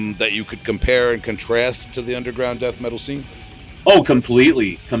that you could compare and contrast to the underground death metal scene? Oh,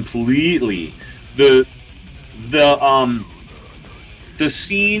 completely. The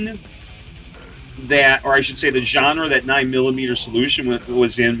scene that, or I should say the genre that 9mm Solution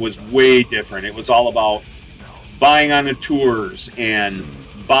was in was way different. It was all about buying on the tours and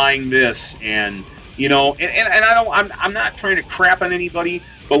buying this and, I'm not trying to crap on anybody,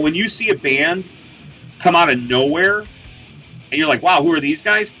 but when you see a band come out of nowhere and you're like, wow, who are these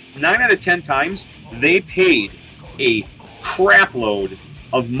guys? 9 out of 10 times they paid a crap load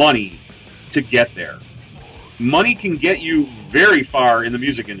of money to get there. Money can get you very far in the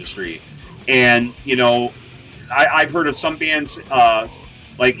music industry. And, I've heard of some bands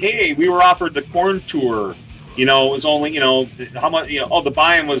like, hey, we were offered the Korn tour. It was only, how much, the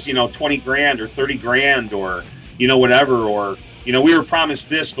buy-in was, 20 grand or 30 grand or, whatever. Or, we were promised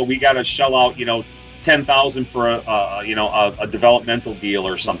this, but we got to shell out, 10,000 for a developmental deal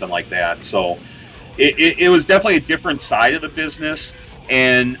or something like that. So it was definitely a different side of the business.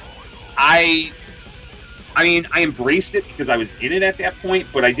 And I embraced it because I was in it at that point,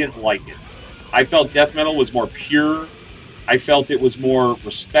 but I didn't like it. I felt death metal was more pure. I felt it was more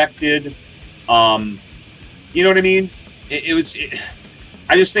respected. You know what I mean? I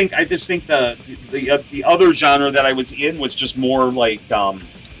just think the other genre that I was in was just more like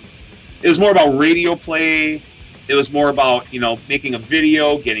it was more about radio play. It was more about making a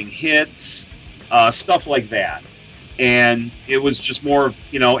video, getting hits, stuff like that. And it was just more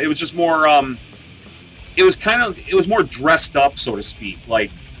it was more dressed up, so to speak.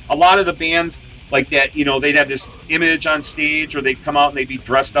 Like a lot of the bands like that, they'd have this image on stage, or they'd come out and they'd be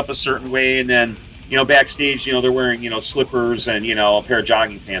dressed up a certain way, and then backstage, they're wearing slippers and a pair of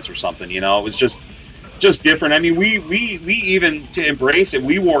jogging pants or something. It was just different. I mean, we even, to embrace it,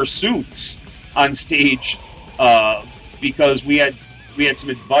 we wore suits on stage because we had some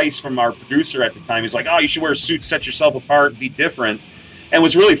advice from our producer at the time. He's like, oh, you should wear suits, set yourself apart, be different. And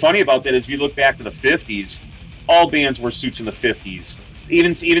what's really funny about that is if you look back to the 50s, all bands wore suits in the 50s,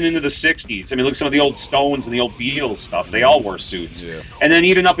 even into the 60s. I mean, look at some of the old Stones and the old Beatles stuff. They all wore suits. Yeah. And then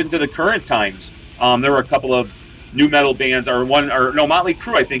even up into the current times, there were a couple of new metal bands, Motley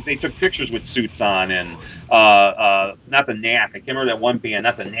Crue, I think they took pictures with suits on, and not the Knack. I can't remember that one band,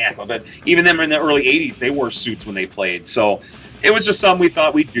 not the Knack, but even them in the early '80s, they wore suits when they played. So it was just something we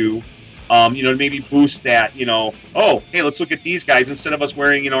thought we'd do, to maybe boost that. Oh, hey, let's look at these guys instead of us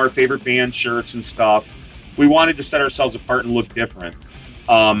wearing our favorite band shirts and stuff. We wanted to set ourselves apart and look different,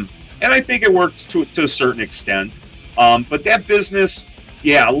 and I think it worked to a certain extent. But that business.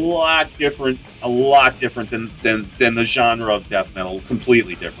 Yeah, a lot different than the genre of death metal.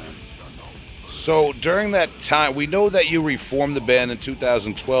 Completely different. So during that time, we know that you reformed the band in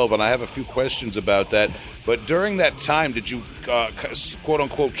 2012, and I have a few questions about that. But during that time, did you, quote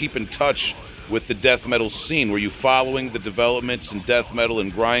unquote, keep in touch with the death metal scene? Were you following the developments in death metal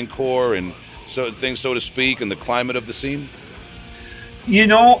and grindcore and things, so to speak, and the climate of the scene?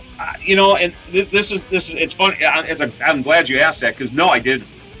 And this is it's funny. I'm glad you asked that, because no, I didn't.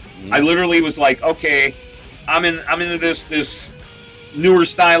 I literally was like, okay, I'm into this newer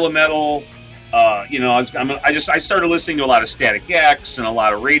style of metal. I started listening to a lot of Static X and a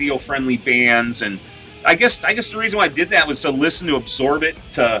lot of radio friendly bands, and I guess the reason why I did that was to listen, to absorb it,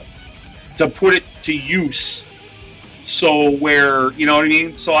 to put it to use. So where, you know what I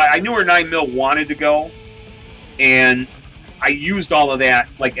mean? So I knew where 9 Mil wanted to go, and I used all of that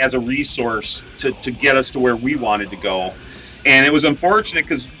like as a resource to get us to where we wanted to go. And it was unfortunate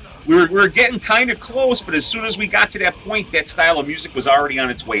because we were getting kind of close, but as soon as we got to that point, that style of music was already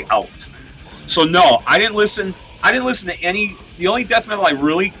on its way out. So no, I didn't listen to any. The only death metal I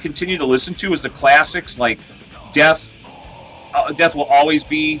really continued to listen to was the classics, like Death. Death will always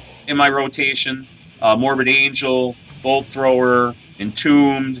be in my rotation. Morbid Angel, Bolt Thrower,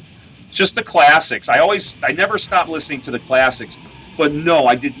 Entombed. Just the classics. I never stopped listening to the classics. But no,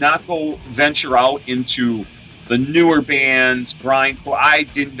 I did not venture out into the newer bands, grindcore. I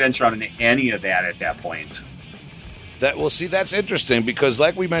didn't venture out into any of that at that point. That's interesting, because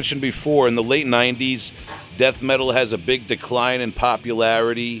like we mentioned before, in the late 90s, death metal has a big decline in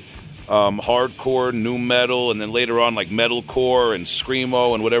popularity. Hardcore, new metal, and then later on like metalcore and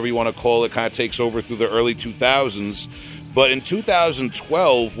screamo and whatever you want to call it kind of takes over through the early 2000s. But in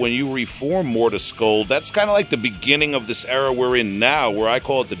 2012, when you reform Morta, Skuld, that's kind of like the beginning of this era we're in now, where I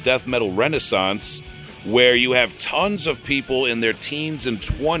call it the death metal renaissance, where you have tons of people in their teens and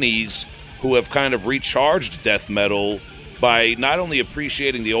 20s who have kind of recharged death metal by not only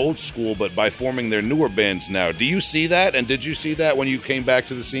appreciating the old school, but by forming their newer bands now. Do you see that? And did you see that when you came back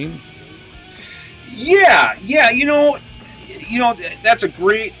to the scene? Yeah. That's a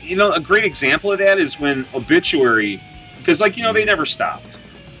great example of that is when Obituary, because they never stopped.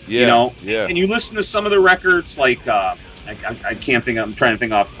 Yeah. And you listen to some of the records, like I can't think. I'm trying to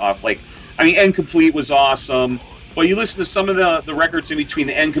think off. Like, I mean, Incomplete was awesome. But you listen to some of the records in between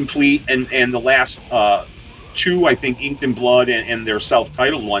the Incomplete and the last two, I think, Inked in Blood and their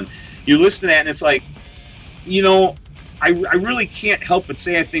self-titled one. You listen to that, and it's like, I really can't help but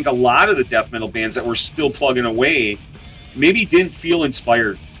say I think a lot of the death metal bands that were still plugging away maybe didn't feel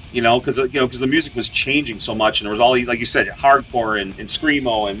inspired, because the music was changing so much, and there was all these, like you said, hardcore and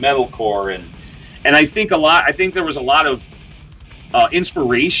screamo and metalcore, and I think there was a lot of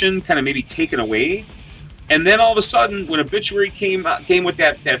inspiration kind of maybe taken away. And then all of a sudden, when Obituary came with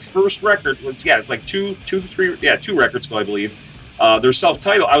that first record, it's like two records ago, I believe, their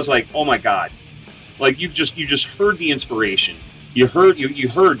self-titled, I was like, oh my God. Like you just heard the inspiration. You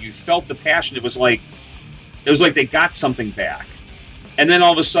felt the passion. It was like they got something back. And then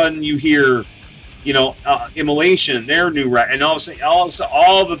all of a sudden you hear, Immolation, their new record, and all of a sudden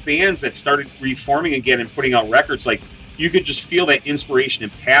all the bands that started reforming again and putting out records, like you could just feel that inspiration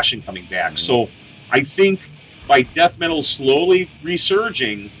and passion coming back. So I think by death metal slowly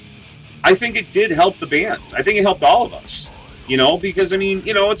resurging, I think it did help the bands. I think it helped all of us. Because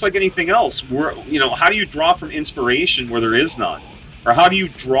it's like anything else. How do you draw from inspiration where there is none, or how do you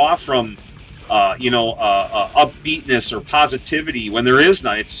draw from, upbeatness or positivity when there is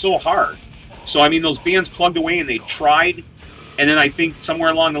none? It's so hard. So those bands plugged away and they tried, and then I think somewhere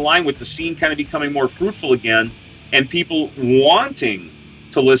along the line with the scene kind of becoming more fruitful again, and people wanting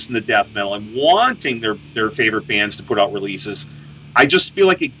to listen to death metal and wanting their favorite bands to put out releases, I just feel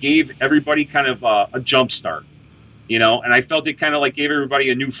like it gave everybody kind of a jump start. And I felt it kind of like gave everybody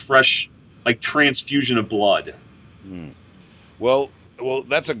a new, fresh, like transfusion of blood. Well,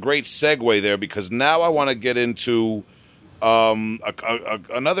 that's a great segue there, because now I want to get into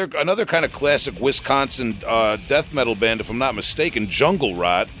another kind of classic Wisconsin death metal band, if I'm not mistaken, Jungle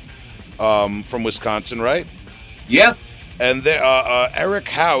Rot, from Wisconsin, right? Yeah. And Eric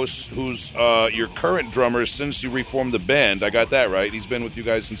House, who's your current drummer since you reformed the band, I got that right. He's been with you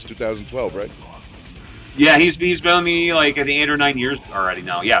guys since 2012, right? Yeah, he's been with me like I think 8 or 9 years already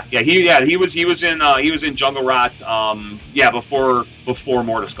now. He was in Jungle Rot. Before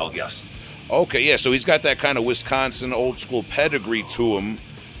Morta Skuld. Yes. Okay, yeah, so he's got that kind of Wisconsin old school pedigree to him.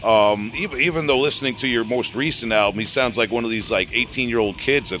 Even though listening to your most recent album, he sounds like one of these like 18-year-old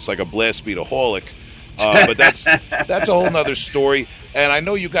kids that's like a blast beataholic. But that's a whole nother story. And I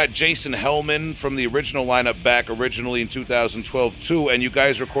know you got Jason Hellman from the original lineup back originally in 2012 too, and you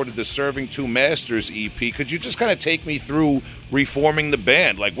guys recorded the Serving Two Masters EP. Could you just kind of take me through reforming the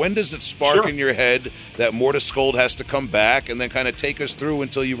band? Like, when does it spark in your head that Morta Skuld has to come back, and then kind of take us through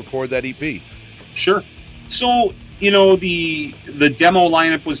until you record that EP? Sure. So, the demo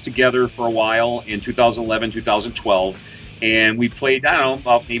lineup was together for a while in 2011, 2012, and we played, I don't know,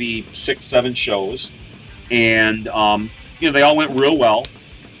 about maybe 6-7 shows. And, they all went real well.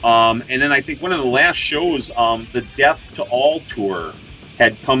 And then I think one of the last shows, the Death to All tour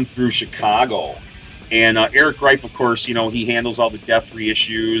had come through Chicago. And Eric Reif, of course, he handles all the Death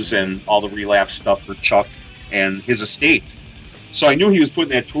reissues and all the relapse stuff for Chuck and his estate. So I knew he was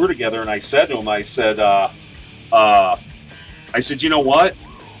putting that tour together, and I said to him, I said, you know what?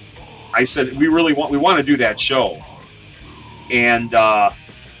 I said, we want to do that show. And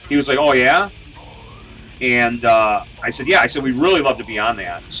he was like, oh, yeah? And I said, yeah. I said, we'd really love to be on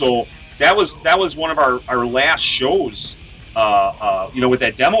that. So that was one of our last shows, with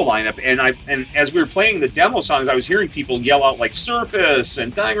that demo lineup. And as we were playing the demo songs, I was hearing people yell out like Surface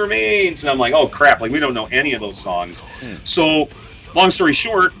and Dying Remains. And I'm like, oh, crap, like we don't know any of those songs. So long story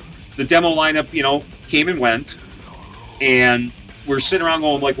short, the demo lineup, came and went. And we're sitting around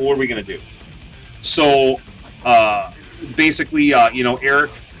going like, well, what are we going to do? So basically, Eric,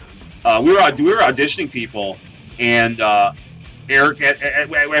 we were auditioning people, and Eric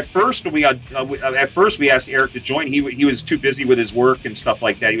at first we asked Eric to join. He was too busy with his work and stuff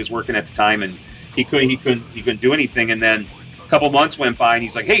like that. He was working at the time, and he couldn't do anything. And then a couple months went by, and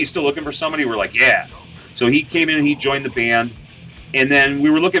he's like, "Hey, you still looking for somebody?" We're like, "Yeah." So he came in and he joined the band, and then we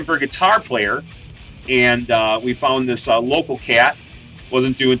were looking for a guitar player, and we found this local cat,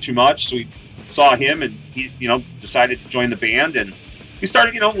 wasn't doing too much, so we saw him, and he decided to join the band, and we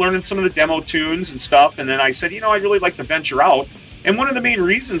started, learning some of the demo tunes and stuff. And then I said, I'd really like to venture out. And one of the main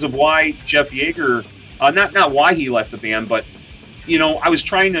reasons of why Jeff Yeager, not why he left the band, but, we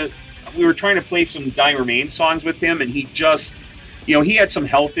were trying to play some Dying Remains songs with him. And he just, he had some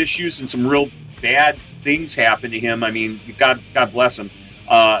health issues and some real bad things happen to him. I mean, God bless him.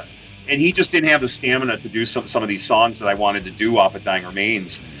 And he just didn't have the stamina to do some of these songs that I wanted to do off of Dying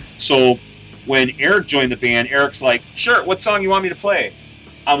Remains. So when Eric joined the band, Eric's like, sure, what song you want me to play?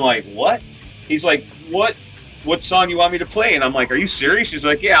 I'm like, what? He's like, what song you want me to play? And I'm like, are you serious? He's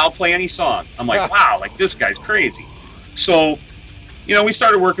like, yeah, I'll play any song. I'm like, wow, like this guy's crazy. So, we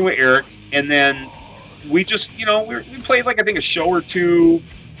started working with Eric, and then we just, we played like I think a show or two.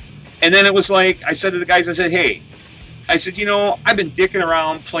 And then it was like, I said to the guys, I said, hey, I've been dicking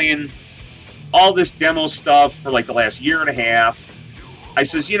around playing all this demo stuff for like the last year and a half. I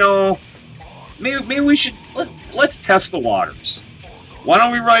says, maybe we should let's test the waters. Why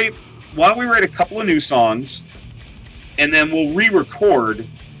don't we write a couple of new songs, and then we'll re-record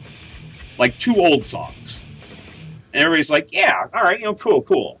like 2 old songs. And everybody's like, yeah, all right,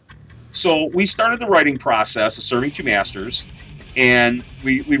 cool. So we started the writing process of Serving Two Masters, and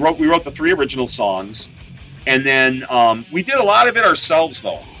we wrote the 3 original songs, and then we did a lot of it ourselves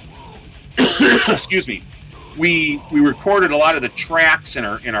though. Excuse me. We recorded a lot of the tracks in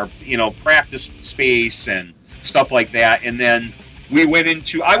our practice space and stuff like that, and then I went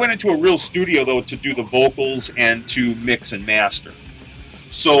into a real studio though to do the vocals and to mix and master.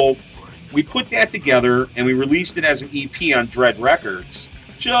 So we put that together and we released it as an EP on Dread Records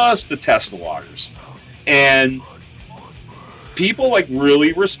just to test the waters, and people like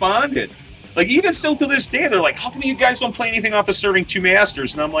really responded. Like even still to this day, they're like, "How come you guys don't play anything off of Serving Two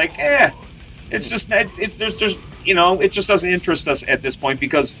Masters?" And I'm like, It's just that it just doesn't interest us at this point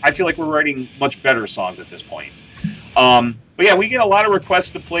because I feel like we're writing much better songs at this point. But yeah, we get a lot of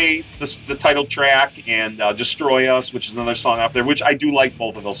requests to play the title track and Destroy Us, which is another song off there, which I do like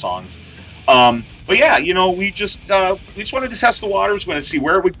both of those songs. But yeah, we just wanted to test the waters. We wanted to see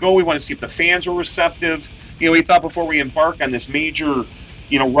where it would go. We wanted to see if the fans were receptive. We thought before we embark on this major,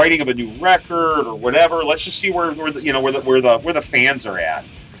 writing of a new record or whatever, let's just see where the fans are at.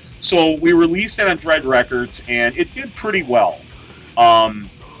 So we released it on Dread Records, and it did pretty well.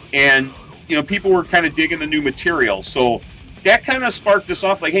 And people were kind of digging the new material. So that kind of sparked us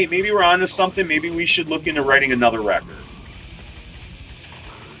off, like, hey, maybe we're onto something. Maybe we should look into writing another record.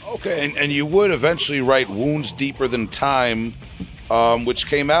 Okay, and you would eventually write Wounds Deeper Than Time which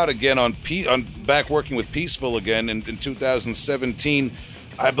came out again on back working with Peaceful again in 2017.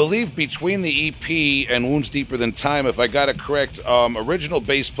 I believe between the EP and Wounds Deeper Than Time, if I got it correct, original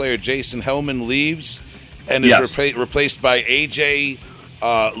bass player Jason Hellman leaves and is replaced by AJ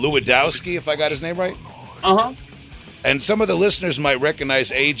Lewandowski, if I got his name right. Uh-huh. And some of the listeners might recognize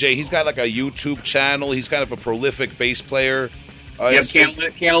AJ. He's got like a YouTube channel. He's kind of a prolific bass player.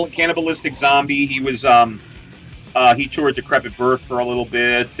 Cannibalistic Zombie. He was he toured Decrepit Birth for a little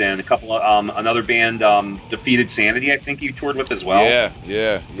bit, and a couple of another band, Defeated Sanity, I think he toured with as well.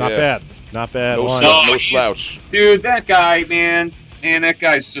 Yeah. Not bad. No slouch. Dude, that guy, man, that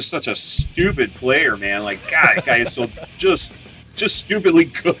guy's just such a stupid player, man. Like, God, that guy is so just stupidly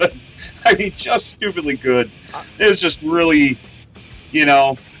good. I mean, just stupidly good. It was just really,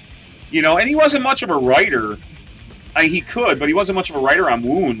 and he wasn't much of a writer. He could, but he wasn't much of a writer on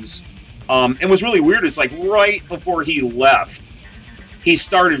Wounds. And what's really weird is, like, right before he left, he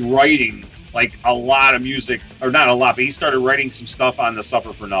started writing, like, a lot of music, or not a lot, but he started writing some stuff on the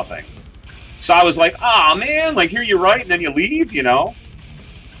Suffer for Nothing. So I was like, oh, man, like, here you write and then you leave,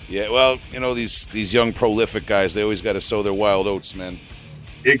 Yeah, well, these young prolific guys, they always got to sow their wild oats, man.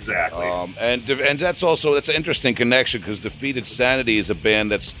 Exactly. And that's an interesting connection, because Defeated Sanity is a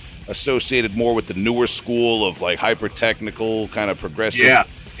band that's associated more with the newer school of, like, hyper-technical, kind of progressive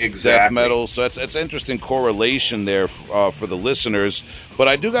death metal. So it's an interesting correlation there for the listeners. But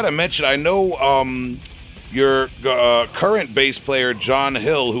I do got to mention, I know your current bass player, John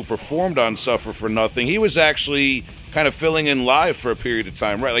Hill, who performed on Suffer for Nothing, he was actually kind of filling in live for a period of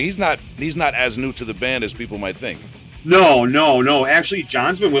time, right? Like, he's not as new to the band as people might think. No. Actually,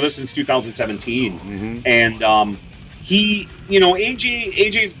 John's been with us since 2017. Mm-hmm. And he,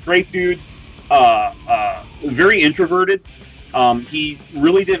 AJ's a great dude, very introverted. He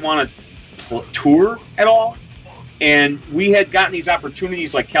really didn't want to tour at all. And we had gotten these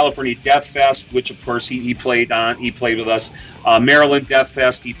opportunities like California Death Fest, which of course he played on. He played with us. Maryland Death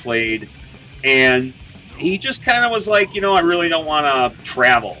Fest, he played. And he just kind of was like, I really don't want to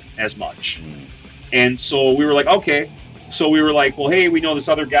travel as much. And so we were like, okay. So we were like, well, hey, we know this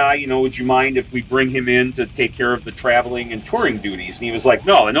other guy, would you mind if we bring him in to take care of the traveling and touring duties? And he was like,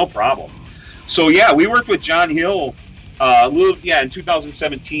 no problem. So yeah, we worked with John Hill in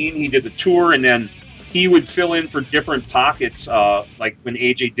 2017. He did the tour, and then he would fill in for different pockets. Like when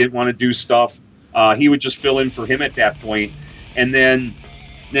AJ didn't want to do stuff, he would just fill in for him at that point. And then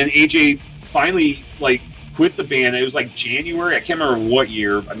AJ finally quit the band. It was like January. I can't remember what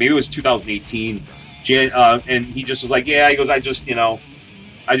year. Maybe it was 2018. And he just was like, yeah. He goes, I want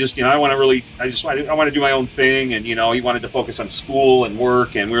to do my own thing. And he wanted to focus on school and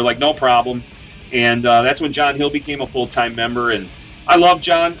work. And we were like, no problem. And that's when John Hill became a full-time member. And I love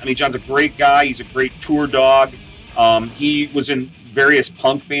John. I mean, John's a great guy. He's a great tour dog. He was in various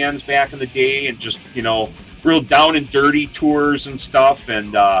punk bands back in the day, and just real down and dirty tours and stuff.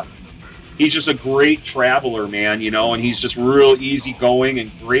 And he's just a great traveler, man, and he's just real easygoing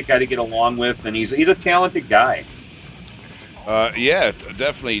and great guy to get along with, and he's a talented guy. Yeah,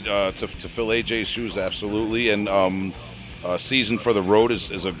 definitely to fill AJ's shoes, absolutely, and season for the road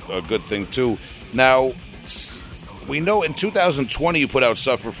is a good thing too. Now, we know in 2020 you put out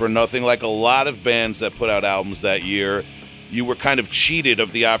Suffer for Nothing. Like a lot of bands that put out albums that year, you were kind of cheated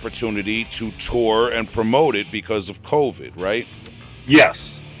of the opportunity to tour and promote it because of COVID, right?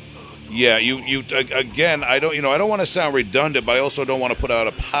 Yes. Yeah, you again, I don't want to sound redundant, but I also don't want to put out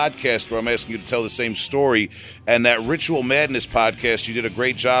a podcast where I'm asking you to tell the same story. And that Ritual Madness podcast, you did a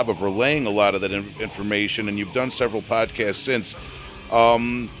great job of relaying a lot of that information, and you've done several podcasts since.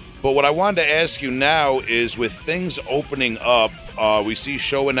 But what I wanted to ask you now is, with things opening up, we see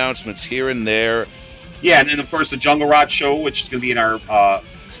show announcements here and there. Yeah, and then, of course, the Jungle Rot show, which is going to be in our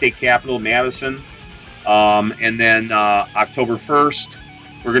state capital, Madison. And then October 1st,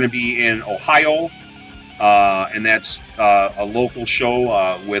 we're going to be in Ohio, and that's a local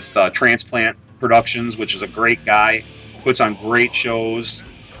show with Transplant Productions, which is a great guy, puts on great shows.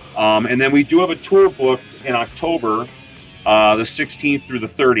 And then we do have a tour booked in October, the 16th through the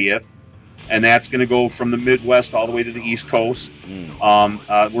 30th, and that's going to go from the Midwest all the way to the East Coast. We're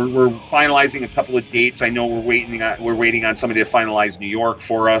finalizing a couple of dates. I know we're waiting on somebody to finalize New York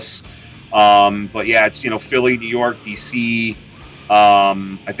for us. But yeah, it's Philly, New York, DC.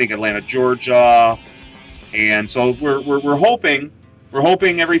 I think Atlanta, Georgia, and so we're hoping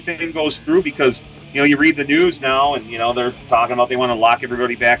everything goes through, because you read the news now, and they're talking about they want to lock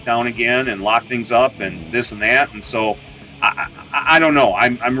everybody back down again and lock things up and this and that, and so I don't know.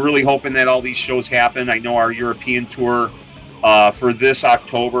 I'm really hoping that all these shows happen. I know our European tour for this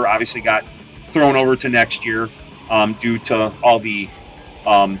October obviously got thrown over to next year. due to all the,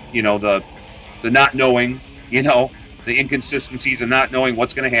 the not knowing, the inconsistencies and not knowing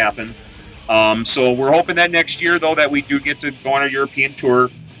what's going to happen. So we're hoping that next year, though, that we do get to go on a European tour.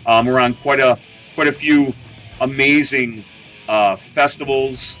 We're on quite a few amazing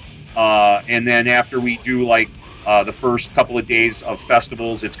festivals, and then after we do the first couple of days of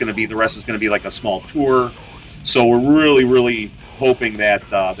festivals, the rest is going to be like a small tour. So we're really, really hoping that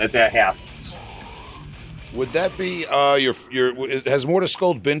that happens. Would that be has Morta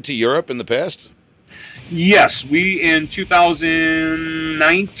Skuld been to Europe in the past? Yes, we in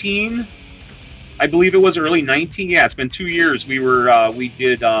 2019, I believe it was early 19. Yeah, it's been 2 years. We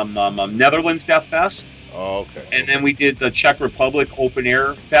did Netherlands Death Fest. Oh, okay. And then we did the Czech Republic Open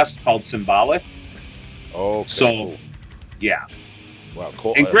Air Fest called Symbolic. Okay. So, cool. Yeah. Wow,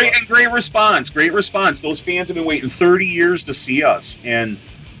 cool. And great response. Great response. Those fans have been waiting 30 years to see us, and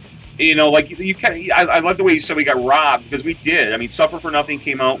you kind of. I love the way you said we got robbed, because we did. I mean, Suffer for Nothing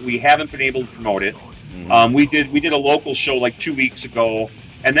came out. We haven't been able to promote it. Mm-hmm. We did a local show like 2 weeks ago,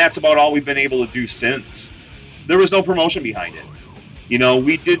 and that's about all we've been able to do since. There was no promotion behind it.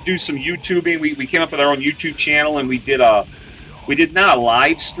 We did do some YouTubing. We came up with our own YouTube channel, and we did not a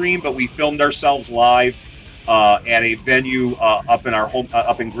live stream, but we filmed ourselves live at a venue up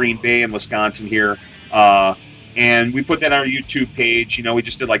in Green Bay in Wisconsin here, and we put that on our YouTube page. We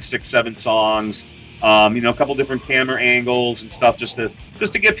just did like 6-7 songs, a couple different camera angles and stuff, just to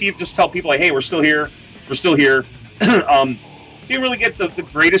get people, just tell people like, hey, we're still here. Didn't really get the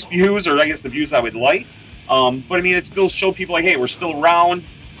greatest views, or I guess the views I would like. But I mean, it still showed people like, hey, we're still around.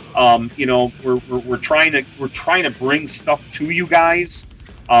 We're trying to bring stuff to you guys.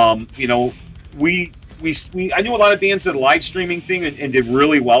 I knew a lot of bands did a live streaming thing and did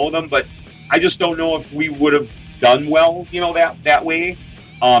really well with them, but I just don't know if we would have done well, that way.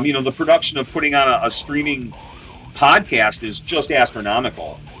 The production of putting on a streaming podcast is just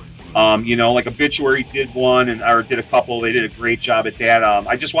astronomical. Like Obituary did one, or did a couple. They did a great job at that.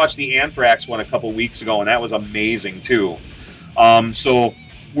 I just watched the Anthrax one a couple weeks ago, and that was amazing too. So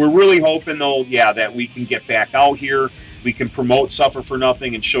we're really hoping, though, that we can get back out here. We can promote Suffer for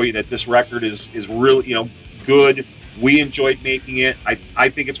Nothing and show you that this record is really, good. We enjoyed making it. I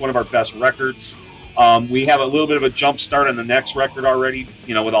think it's one of our best records. We have a little bit of a jump start on the next record already,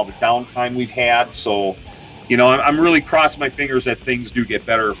 with all the downtime we've had. So, I'm really crossing my fingers that things do get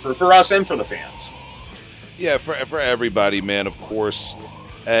better for us and for the fans. Yeah, for everybody, man, of course.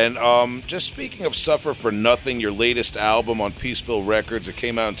 And just speaking of Suffer for Nothing, your latest album on Peaceville Records, it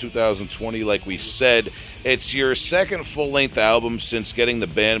came out in 2020, like we said. It's your second full-length album since getting the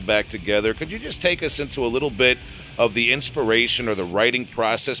band back together. Could you just take us into a little bit of the inspiration or the writing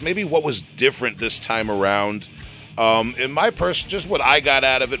process, maybe what was different this time around? In my just what I got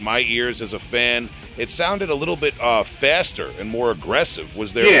out of it, my ears as a fan, it sounded a little bit faster and more aggressive.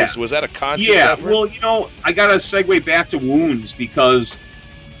 Was that a conscious effort? Well, I got to segue back to Wounds, because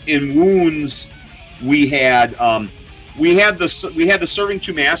in Wounds we had the Serving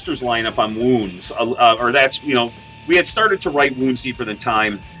Two Masters lineup on Wounds, we had started to write Wounds Deeper Than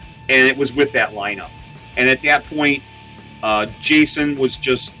Time, and it was with that lineup. And at that point, Jason was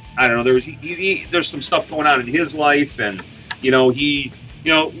just, I don't know, there's some stuff going on in his life, and it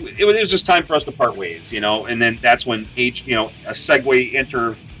was just time for us to part ways, and then that's when a segue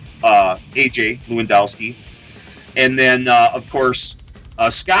enter AJ Lewandowski, and then of course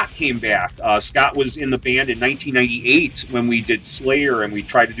Scott came back. Scott was in the band in 1998 when we did Slayer and we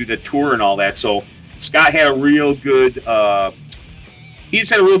tried to do the tour and all that. So Scott had a real good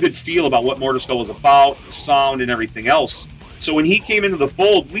feel about what Morta Skuld was about, the sound and everything else. So when he came into the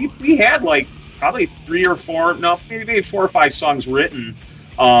fold, we had like probably maybe 4 or 5 songs written,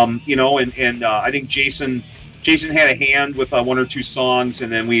 and I think Jason had a hand with 1 or 2 songs,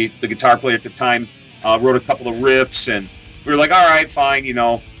 and then the guitar player at the time wrote a couple of riffs, and we were like, all right, fine,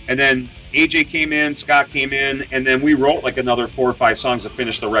 and then AJ came in, Scott came in, and then we wrote like another 4 or 5 songs to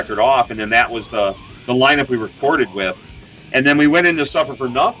finish the record off, and then that was the lineup we recorded with. And then we went into Suffer for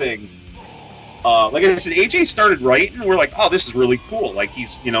Nothing. Like I said, AJ started writing. We're like, oh, this is really cool. Like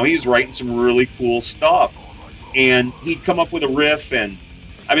he's writing some really cool stuff. And he'd come up with a riff, and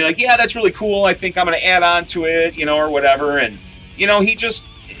I'd be like, yeah, that's really cool. I think I'm going to add on to it, or whatever. And,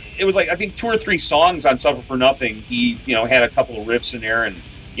 it was like, I think 2 or 3 songs on Suffer for Nothing. He, had a couple of riffs in there, and,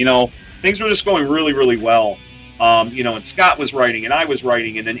 things were just going really, really well. And Scott was writing, and I was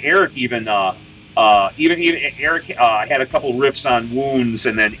writing, and then Eric even Eric had a couple riffs on Wounds,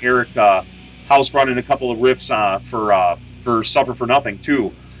 and then Eric House brought in a couple of riffs for Suffer for Nothing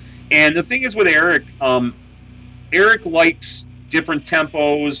too. And the thing is with Eric, Eric likes different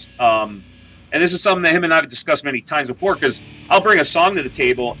tempos. and this is something that him and I have discussed many times before, because I'll bring a song to the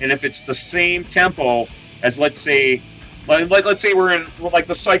table, and if it's the same tempo as, let's say we're in like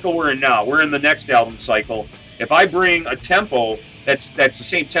the cycle we're in now, we're in the next album cycle. If I bring a tempo that's the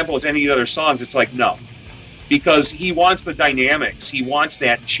same tempo as any of the other songs, it's like, no. Because he wants the dynamics. He wants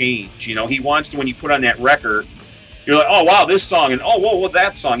that change. You know, he wants to, when you put on that record, you're like, oh, wow, this song, and oh, whoa,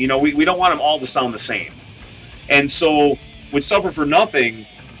 that song. You know, we don't want them all to sound the same. And so with Suffer for Nothing,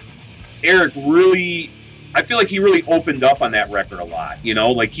 Eric really, I feel like he really opened up on that record a lot. You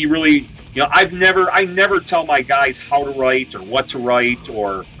know, like he really, you know, I never tell my guys how to write or what to write,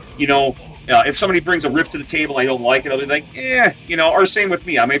 or, you know, if somebody brings a riff to the table and I don't like it, I'll be like, you know, or same with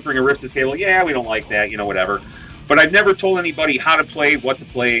me. I might bring a riff to the table, we don't like that, you know, whatever. But I've never told anybody how to play, what to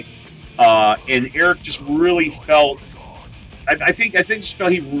play. And Eric just really felt, I think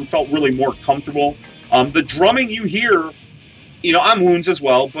he felt really more comfortable. The drumming you hear, you know, on Wounds as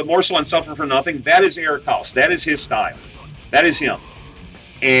well, but more so on Suffer for Nothing, that is Eric House. That is his style. That is him.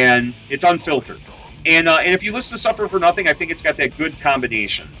 And it's unfiltered. And if you listen to Suffer for Nothing, I think it's got that good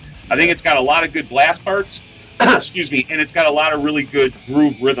combination. I think it's got a lot of good blast parts, excuse me, and it's got a lot of really good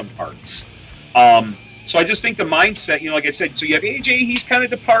groove rhythm parts. So I just think the mindset, you know, like I said, so you have AJ, he's kind of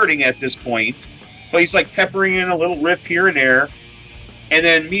departing at this point, but he's like peppering in a little riff here and there. And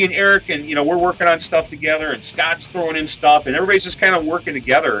then me and Eric, and, you know, we're working on stuff together, and Scott's throwing in stuff, and everybody's just kind of working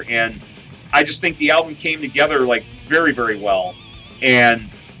together. And I just think the album came together, like, very, very well. And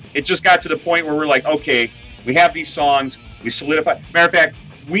it just got to the point where we're like, okay, we have these songs, we solidified. Matter of fact,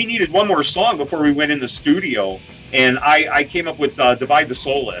 we needed one more song before we went in the studio, and I came up with Divide the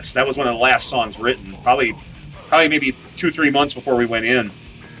Soulless. That was one of the last songs written, probably maybe 2-3 months before we went in.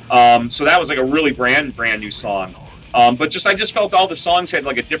 So that was like a really brand new song. But I just felt all the songs had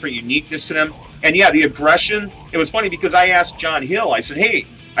like a different uniqueness to them. And yeah, the aggression, it was funny because I asked John Hill, I said,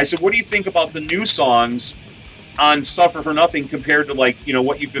 what do you think about the new songs on Suffer for Nothing compared to, like, you know,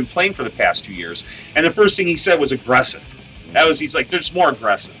 what you've been playing for the past 2 years? And the first thing he said was aggressive. He's like, there's more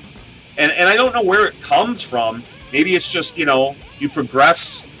aggressive. And I don't know where it comes from. Maybe it's just, you know, you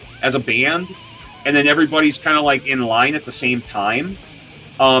progress as a band and then everybody's kind of like in line at the same time,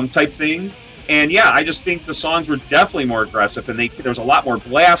 type thing. And yeah, I just think the songs were definitely more aggressive, and there was a lot more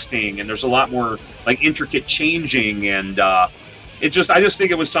blasting, and there's a lot more like intricate changing, and I just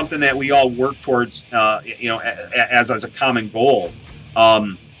think it was something that we all worked towards, you know, as a common goal.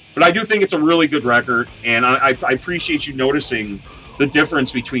 But I do think it's a really good record, and I appreciate you noticing the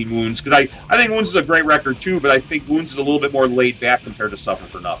difference between Wounds, because I think Wounds is a great record too, but I think Wounds is a little bit more laid back compared to Suffer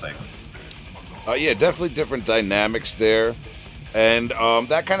for Nothing. Yeah, definitely different dynamics there. And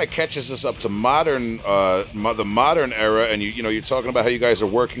that kind of catches us up to modern, the modern era. And you know, you're talking about how you guys are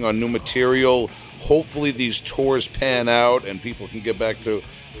working on new material. Hopefully, these tours pan out and people can get back to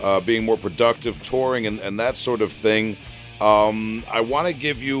being more productive touring and that sort of thing. I want to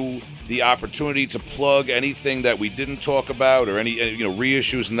give you the opportunity to plug anything that we didn't talk about, or any, you know,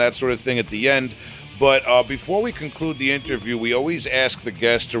 reissues and that sort of thing at the end. But before we conclude the interview, we always ask the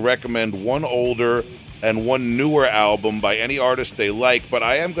guests to recommend one older and one newer album by any artist they like. But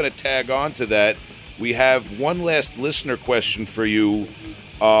I am going to tag on to that. We have one last listener question for you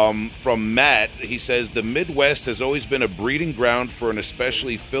from Matt. He says, the Midwest has always been a breeding ground for an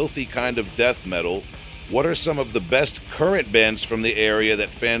especially filthy kind of death metal. What are some of the best current bands from the area that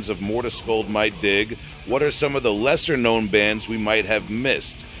fans of Morta Skuld might dig? What are some of the lesser-known bands we might have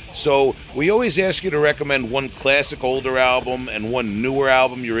missed? So we always ask you to recommend one classic older album and one newer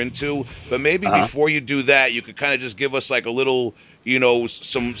album you're into. But maybe before you do that, you could kind of just give us like a little, you know,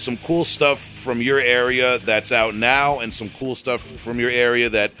 some cool stuff from your area that's out now, and some cool stuff from your area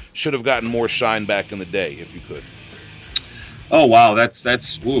that should have gotten more shine back in the day, if you could. Oh wow, that's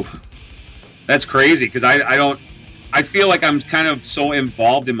crazy, because I feel like I'm kind of so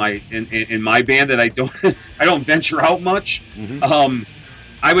involved in my band that I don't venture out much. Mm-hmm.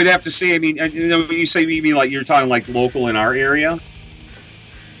 I would have to say, I mean, you know, when you say, you mean like you're talking like local in our area?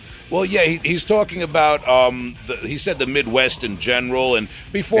 Well, yeah, he's talking about, he said the Midwest in general, and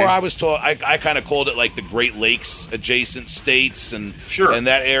before I was taught, I kind of called it like the Great Lakes adjacent states, and and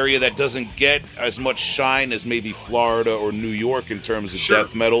that area that doesn't get as much shine as maybe Florida or New York in terms of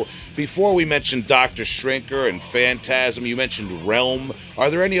death metal. Before we mentioned Dr. Shrinker and Phantasm, you mentioned Realm. Are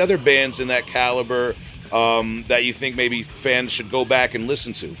there any other bands in that caliber that you think maybe fans should go back and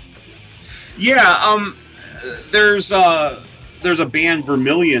listen to? Yeah, there's a band,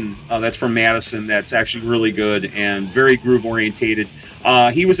 Vermilion, that's from Madison, that's actually really good and very groove orientated.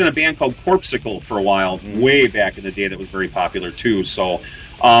 He was in a band called Corpsicle for a while, way back in the day, that was very popular too. So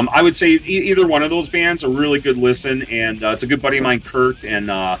I would say either one of those bands a really good listen, and it's a good buddy of mine, Kurt, and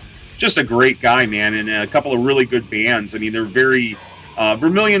just a great guy, man, and a couple of really good bands. I mean, they're very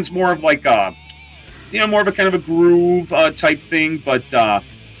Vermilion's more of like a more of a kind of a groove type thing, but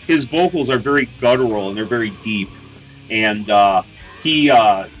his vocals are very guttural and they're very deep. And he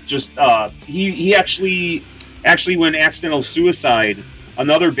actually when Accidental Suicide,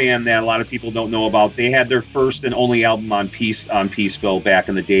 another band that a lot of people don't know about, they had their first and only album on Peaceville back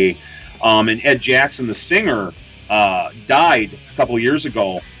in the day. And Ed Jackson, the singer, died a couple of years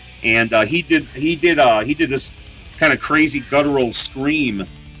ago, and he did this kind of crazy guttural scream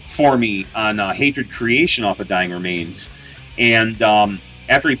for me on Hatred Creation off of Dying Remains. And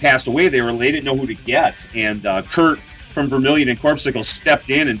after he passed away, they didn't know who to get, and Kurt from Vermilion and Corpsicle stepped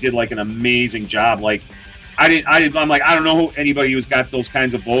in and did like an amazing job. Like I'm like, I don't know anybody who's got those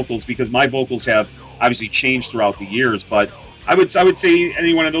kinds of vocals, because my vocals have obviously changed throughout the years, but I would say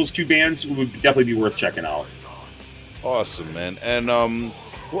any one of those two bands would definitely be worth checking out. Awesome, man. And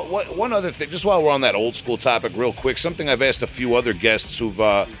what one other thing, just while we're on that old school topic real quick, something I've asked a few other guests who've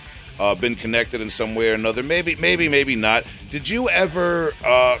been connected in some way or another, maybe not. Did you ever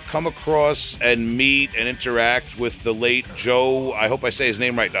come across and meet and interact with the late Joe, I hope I say his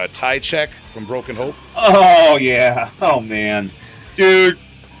name right, Tychek from Broken Hope? Oh, yeah. Oh, man. Dude,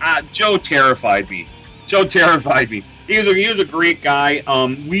 Joe terrified me. He was a great guy.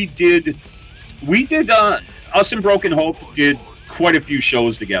 Us and Broken Hope did quite a few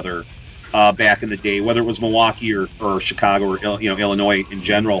shows together back in the day, whether it was Milwaukee or Chicago or Illinois in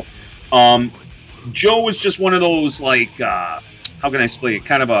general. Joe was just one of those, like, how can I explain it?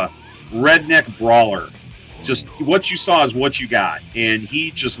 Kind of a redneck brawler. Just what you saw is what you got, and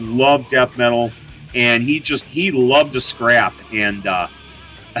he just loved death metal, and he loved to scrap, and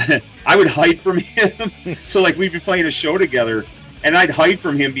I would hide from him. So like we'd be playing a show together, and I'd hide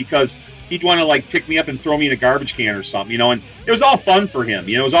from him because he'd want to like pick me up and throw me in a garbage can or something, and it was all fun for him.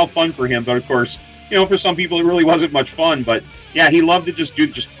 It was all fun for him, but of course, for some people it really wasn't much fun. But yeah, he loved to just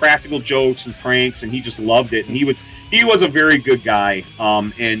do practical jokes and pranks, and he just loved it. And he was a very good guy,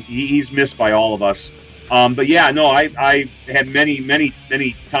 and he's missed by all of us. But yeah, no, I had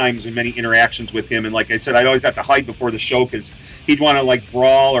many times and many interactions with him, and like I said, I'd always have to hide before the show because he'd want to like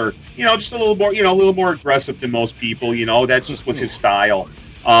brawl or just a little more aggressive than most people. That just was his style.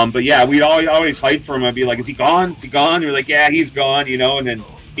 But yeah, we'd always hide from him. I'd be like, "Is he gone? Is he gone?" We're like, "Yeah, he's gone." And then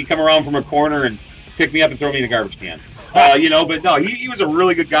he'd come around from a corner and pick me up and throw me in a garbage can. But no, he was a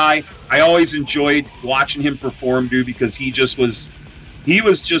really good guy. I always enjoyed watching him perform, dude, because he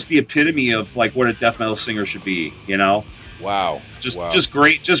was just the epitome of like what a death metal singer should be, Wow. Just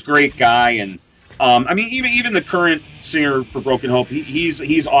great guy. And I mean, even the current singer for Broken Hope,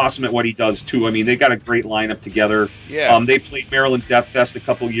 he's awesome at what he does too. I mean, they got a great lineup together. Yeah. They played Maryland Death Fest a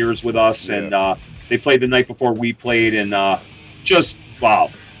couple years with us, and they played the night before we played, and just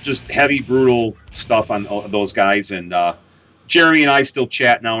heavy, brutal stuff on those guys. And Jeremy and I still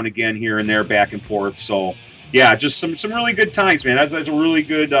chat now and again here and there, back and forth. So yeah, just some really good times, man. That's a really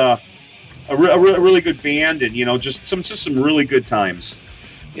good really good band, and just some really good times.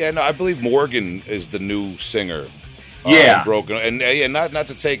 Yeah, no, I believe Morgan is the new singer. Yeah, Broken, and not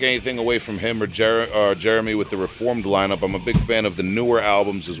to take anything away from him or Jeremy with the Reformed lineup. I'm a big fan of the newer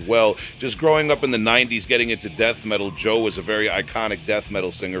albums as well. Just growing up in the '90s, getting into death metal, Joe was a very iconic death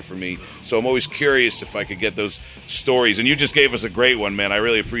metal singer for me. So I'm always curious if I could get those stories. And you just gave us a great one, man. I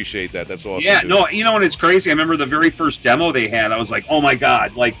really appreciate that. That's awesome. Yeah, dude. no, and it's crazy. I remember the very first demo they had. I was like, oh my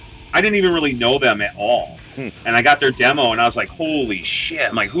god, like I didn't even really know them at all. And I got their demo, and I was like, holy shit!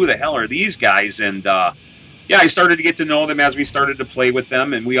 I'm like, who the hell are these guys? And yeah, I started to get to know them as we started to play with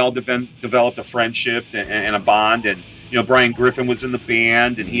them, and we all developed a friendship and a bond. And Brian Griffin was in the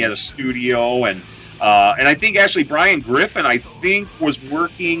band, and he had a studio, and I think actually Brian Griffin, was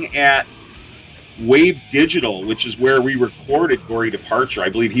working at Wave Digital, which is where we recorded Gory Departure. I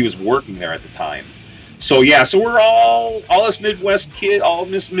believe he was working there at the time. So yeah, so we're all us Midwest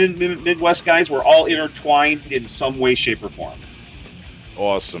Midwest guys. We're all intertwined in some way, shape, or form.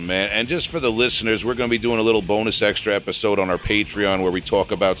 Awesome, man. And just for the listeners, we're going to be doing a little bonus extra episode on our Patreon where we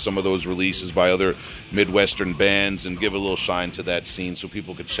talk about some of those releases by other Midwestern bands and give a little shine to that scene so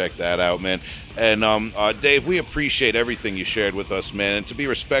people could check that out, man. And Dave, we appreciate everything you shared with us, man. And to be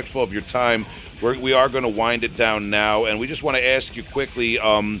respectful of your time, we are going to wind it down now. And we just want to ask you quickly,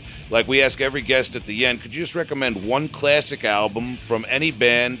 like we ask every guest at the end, could you just recommend one classic album from any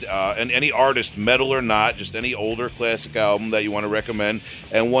band and any artist, metal or not, just any older classic album that you want to recommend,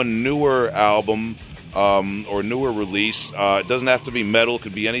 and one newer album or newer release? It doesn't have to be metal,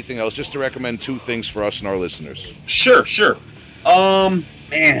 could be anything else, just to recommend two things for us and our listeners. Sure.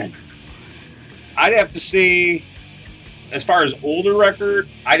 Man, I'd have to say as far as older record,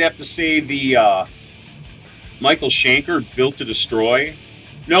 I'd have to say the Michael Schenker, Built to Destroy.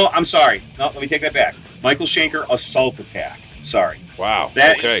 No, I'm sorry. No, let me take that back. Michael Schenker, Assault Attack. Sorry. Wow.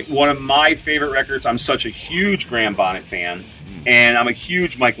 That is one of my favorite records. I'm such a huge Graham Bonnet fan, and I'm a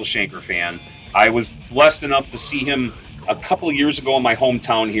huge Michael Schenker fan. I was blessed enough to see him a couple of years ago in my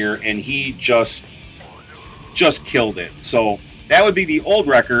hometown here, and he just killed it. So that would be the old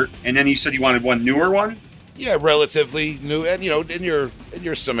record. And then you said you wanted one newer one? Yeah, relatively new, and in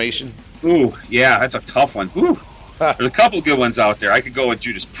your summation. Ooh, yeah, that's a tough one. Ooh, there's a couple good ones out there. I could go with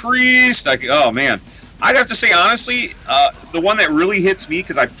Judas Priest. Oh man, I'd have to say honestly, the one that really hits me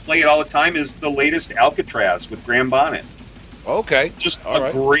because I play it all the time is the latest Alcatraz with Graham Bonnet. Okay, just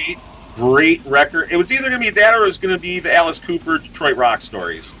great record. It was either going to be that or it was going to be the Alice Cooper Detroit Rock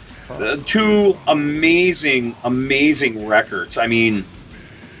Stories. Two amazing records. I mean,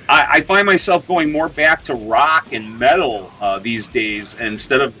 I find myself going more back to rock and metal these days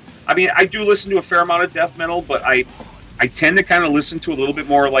instead of. I mean, I do listen to a fair amount of death metal, but I tend to kind of listen to a little bit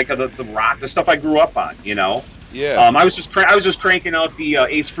more like the rock, the stuff I grew up on. Yeah. I was just cranking out the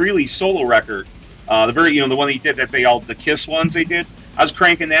Ace Frehley solo record, the one he did that the Kiss ones they did. I was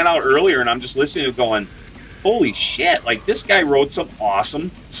cranking that out earlier, and I'm just listening to it going, holy shit! Like this guy wrote some awesome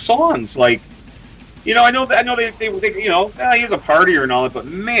songs. Like, I know they he was a partier and all that, but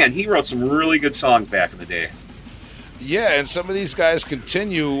man, he wrote some really good songs back in the day. Yeah, and some of these guys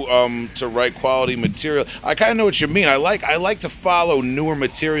continue to write quality material. I kind of know what you mean. I like to follow newer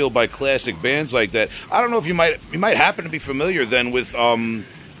material by classic bands like that. I don't know if you might happen to be familiar then with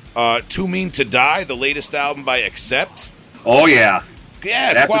Too Mean to Die, the latest album by Accept. Oh yeah.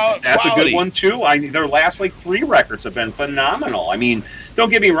 Yeah, that's a good one too. Their last 3 records have been phenomenal. I mean, don't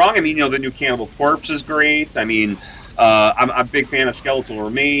get me wrong. I mean, the new Cannibal Corpse is great. I mean, I'm a big fan of Skeletal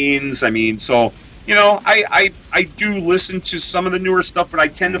Remains. I mean, so I do listen to some of the newer stuff, but I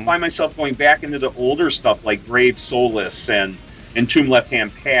tend to find myself going back into the older stuff like Grave Solace and Tomb Left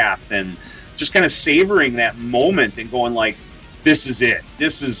Hand Path, and just kind of savoring that moment and going like, this is it.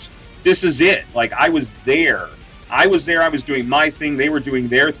 This is it. Like I was there. I was doing my thing, they were doing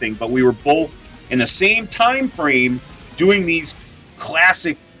their thing, but we were both in the same time frame doing these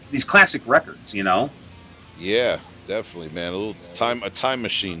classic records, Yeah, definitely, man. A time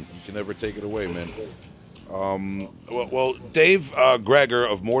machine. You can never take it away, man. Well, Dave Gregor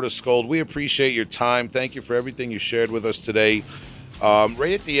of Morta, Skuld, we appreciate your time. Thank you for everything you shared with us today.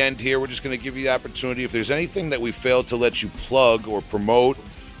 Right at the end here, we're just going to give you the opportunity, if there's anything that we failed to let you plug or promote,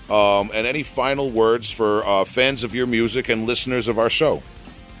 and any final words for fans of your music and listeners of our show.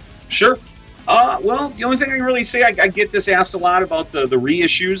 Sure. Well, the only thing I can really say, I get this asked a lot about the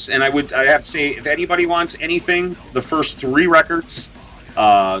reissues, and I have to say, if anybody wants anything, the first 3 records,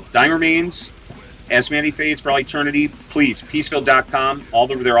 Dying Remains, As Humanity Fades for All Eternity, please, peaceville.com.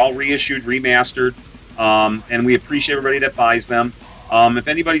 They're all reissued, remastered, and we appreciate everybody that buys them. If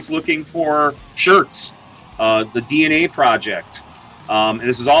anybody's looking for shirts, the DNA Project, and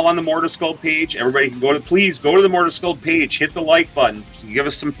this is all on the Morta Skuld page. Everybody can please go to the Morta Skuld page, hit the like button, give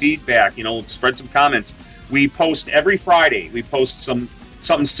us some feedback, spread some comments. We post every Friday. We post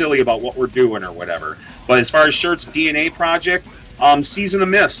something silly about what we're doing or whatever. But as far as shirts, DNA Project, Season of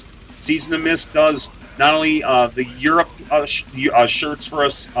Mist. Season of Mist does not only the Europe shirts for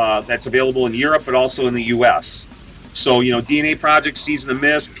us that's available in Europe, but also in the U.S. So, DNA Project, Season of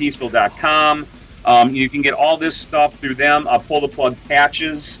Mist, peaceville.com. You can get all this stuff through them. Pull the Plug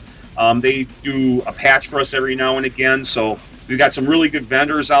patches. They do a patch for us every now and again. So we've got some really good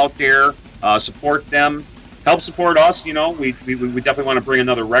vendors out there. Support them. Help support us. We definitely want to bring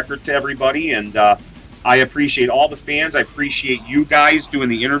another record to everybody. And I appreciate all the fans. I appreciate you guys doing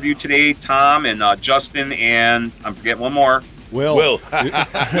the interview today, Tom and Justin, and I'm forgetting one more. Will.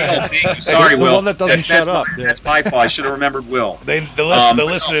 Thank you. Sorry, Will. The one that doesn't shut up. That's my fault. I should have remembered Will. The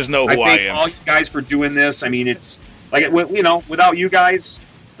listeners know who I am. I thank all you guys for doing this. I mean, it's like, without you guys,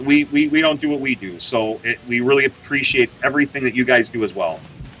 we don't do what we do. So we really appreciate everything that you guys do as well.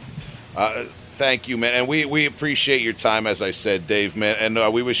 Thank you, man. And we appreciate your time, as I said, Dave, man.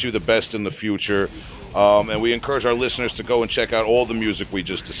 And we wish you the best in the future. And we encourage our listeners to go and check out all the music we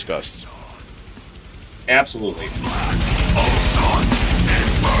just discussed. Absolutely. Ocean,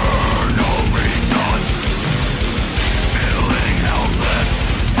 infernal regions, feeling helpless,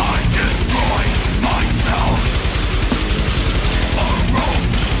 I destroy myself. A road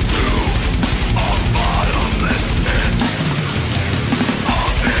to a bottomless pit,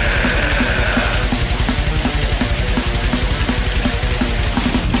 abyss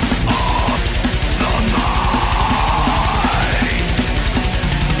of the mind.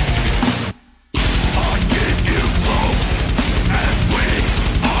 I keep you close.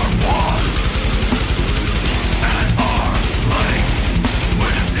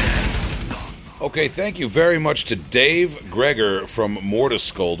 Okay, thank you very much to Dave Gregor from Morta,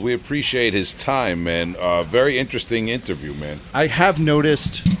 Skuld. We appreciate his time, man. Very interesting interview, man. I have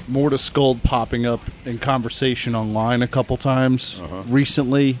noticed Morta Skuld popping up in conversation online a couple times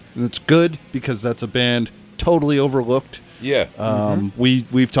recently, and it's good because that's a band totally overlooked. Yeah.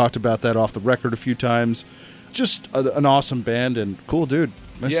 We've talked about that off the record a few times. Just an awesome band and cool dude.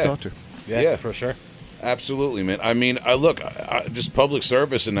 Nice to talk to. Yeah, for sure. Absolutely, man. I mean, just public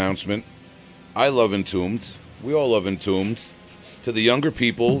service announcement. I love Entombed. We all love Entombed. To the younger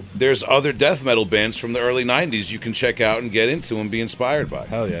people, there's other death metal bands from the early 90s you can check out and get into and be inspired by.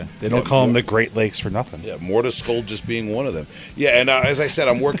 Hell yeah. They don't call them the Great Lakes for nothing. Yeah, Morta Skuld just being one of them. Yeah, and as I said,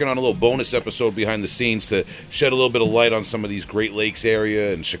 I'm working on a little bonus episode behind the scenes to shed a little bit of light on some of these Great Lakes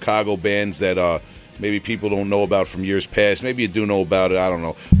area and Chicago bands that maybe people don't know about from years past. Maybe you do know about it, I don't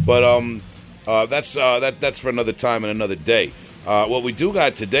know. But that's for another time and another day. What we do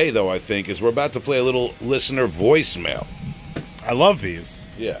got today, though, I think, is we're about to play a little listener voicemail. I love these.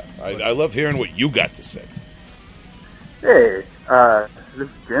 Yeah, I love hearing what you got to say. Hey, this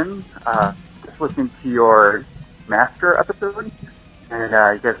is Jim. Just listening to your Master episode, and you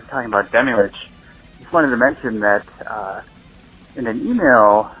guys were talking about Demilich. Just wanted to mention that in an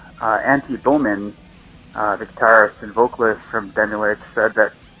email, Antti Bowman, the guitarist and vocalist from Demilich, said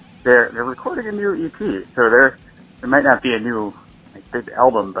that they're recording a new EP. So there might not be a new big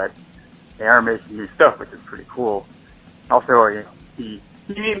album, but they are making new stuff, which is pretty cool. Also, he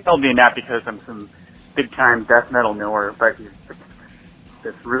emailed me not because I'm some big-time death metal knower, but he's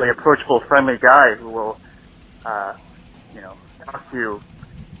this really approachable, friendly guy who will, talk to you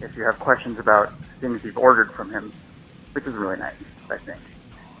if you have questions about things you've ordered from him, which is really nice, I think.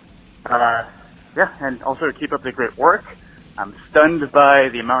 And also to keep up the great work. I'm stunned by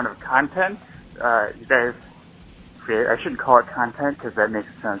the amount of content you guys create. I shouldn't call it content because that makes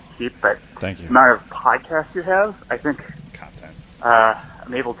it sound cheap, but Thank you. the amount of podcasts you have, I think Content.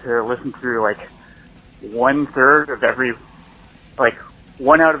 I'm able to listen to like 1/3 of every, like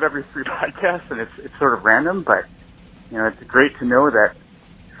 1 out of every 3 podcasts, and it's sort of random, but it's great to know that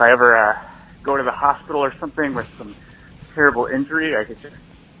if I ever go to the hospital or something with some terrible injury, I could just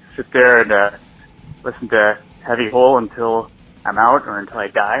sit there and listen to Heavy Hole until I'm out or until I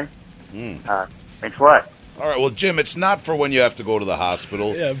die. Thanks a lot. All right, well, Jim, it's not for when you have to go to the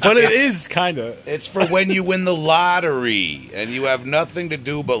hospital. Yeah, but it is kind of. It's for when you win the lottery and you have nothing to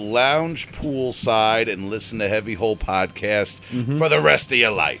do but lounge poolside and listen to Heavy Hole podcast for the rest of your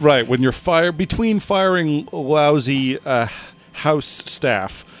life. Right, when you're between firing lousy house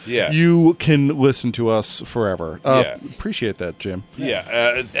staff, you can listen to us forever. Appreciate that, Jim.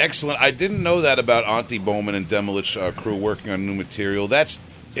 Yeah, excellent. I didn't know that about Antti Bowman and Demilich crew working on new material. That's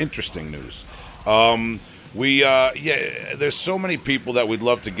interesting news. There's so many people that we'd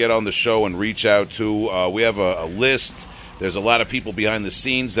love to get on the show and reach out to. We have a list. There's a lot of people behind the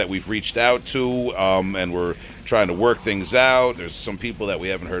scenes that we've reached out to, and we're trying to work things out. There's some people that we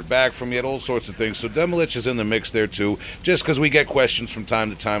haven't heard back from yet, all sorts of things. So Demilich is in the mix there, too, just because we get questions from time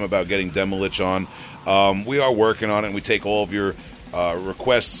to time about getting Demilich on. We are working on it, and we take all of your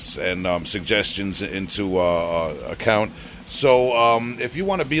requests and suggestions into account. So if you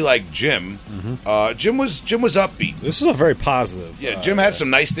want to be like Jim, Jim was upbeat. This is a very positive. Yeah, Jim had some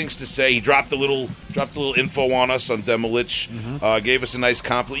nice things to say. He dropped a little info on us on Demilich. Gave us a nice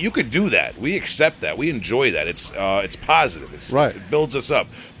compliment. You could do that. We accept that. We enjoy that. It's positive. It builds us up.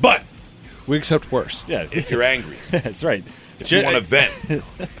 But we accept worse. Yeah, if you're angry, that's right. If you want to vent,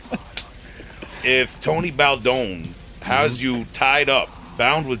 if Tony Baldone has you tied up,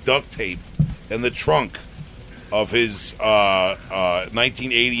 bound with duct tape, in the trunk of his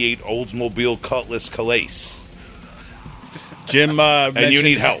 1988 Oldsmobile Cutlass Calais. Jim and you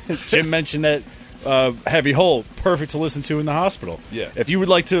need help. Jim mentioned that Heavy Hole, perfect to listen to in the hospital. Yeah. If you would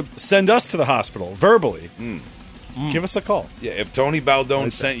like to send us to the hospital verbally, give us a call. Yeah, if Tony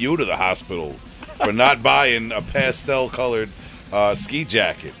Baldone sent you to the hospital for not buying a pastel-colored ski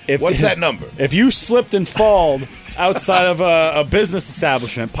jacket, what's that number? If you slipped and falled outside of a business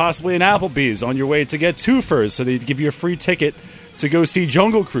establishment, possibly an Applebee's, on your way to get twofers, so they'd give you a free ticket to go see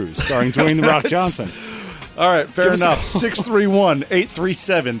Jungle Cruise, starring Dwayne "The Rock" Johnson. All right, fair enough.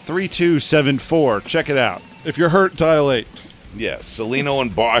 631-837-3274. Check it out. If you're hurt, dial 8. Yeah, Celino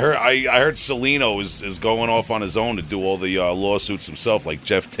and Bar. I heard Celino is going off on his own to do all the lawsuits himself, like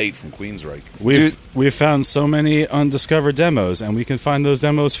Jeff Tate from Queensryche. We've found so many undiscovered demos, and we can find those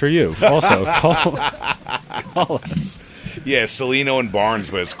demos for you. Also, call us. Yeah, Celino and Barnes,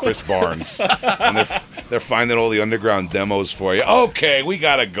 but it's Chris Barnes, and they're finding all the underground demos for you. Okay, we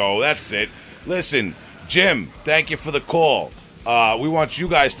gotta go. That's it. Listen, Jim, thank you for the call. We want you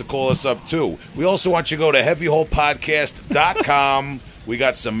guys to call us up, too. We also want you to go to heavyholepodcast.com. We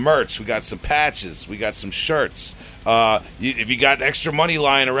got some merch. We got some patches. We got some shirts. If you got extra money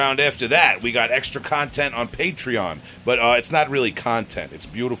lying around after that, we got extra content on Patreon. But it's not really content. It's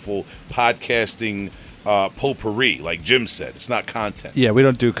beautiful podcasting potpourri, like Jim said. It's not content. Yeah, we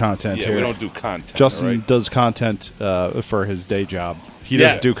don't do content Yeah, here. we don't do content. Justin all right? does content for his day job. He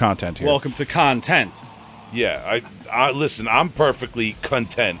doesn't do content here. Welcome to content. Yeah, listen, I'm perfectly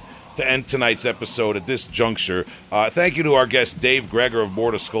content to end tonight's episode at this juncture. Thank you to our guest, Dave Gregor of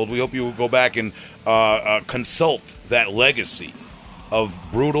Morta, Skuld. We hope you will go back and consult that legacy of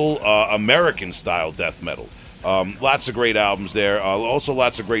brutal American-style death metal. Lots of great albums there. Also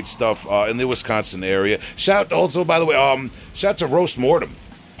lots of great stuff in the Wisconsin area. Shout also, by the way, shout to Roast Mortem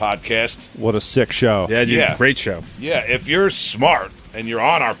podcast. What a sick show. Yeah, dude, Yeah. great show. Yeah, if you're smart and you're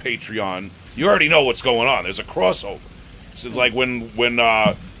on our Patreon, you already know what's going on. There's a crossover. It's like when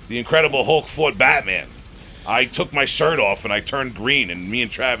the Incredible Hulk fought Batman. I took my shirt off and I turned green, and me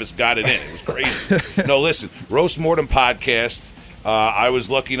and Travis got it in. It was crazy. No, listen, Roast Mortem podcast. I was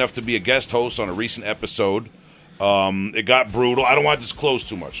lucky enough to be a guest host on a recent episode. It got brutal. I don't want to disclose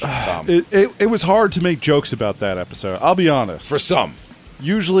too much, Tom. It was hard to make jokes about that episode. I'll be honest. For some.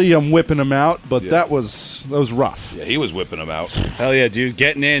 Usually I'm whipping them out, but Yeah. that was rough. Yeah, he was whipping them out. Hell yeah, dude.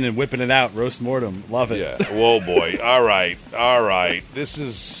 Getting in and whipping it out. Roast mortem. Love it. Yeah. Whoa, boy. All right. This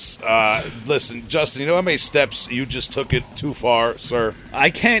is, listen, Justin, you know how many steps you just took it too far, sir?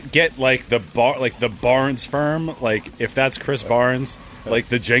 I can't get the Barnes firm, if that's Chris Barnes,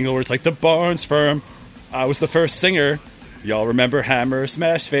 the jingle where it's the Barnes firm. I was the first singer. Y'all remember Hammer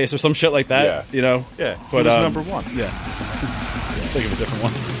Smash Face or some shit like that, Yeah. you know? Yeah, But he was number one. Yeah. Think of a different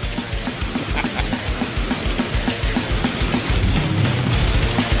one.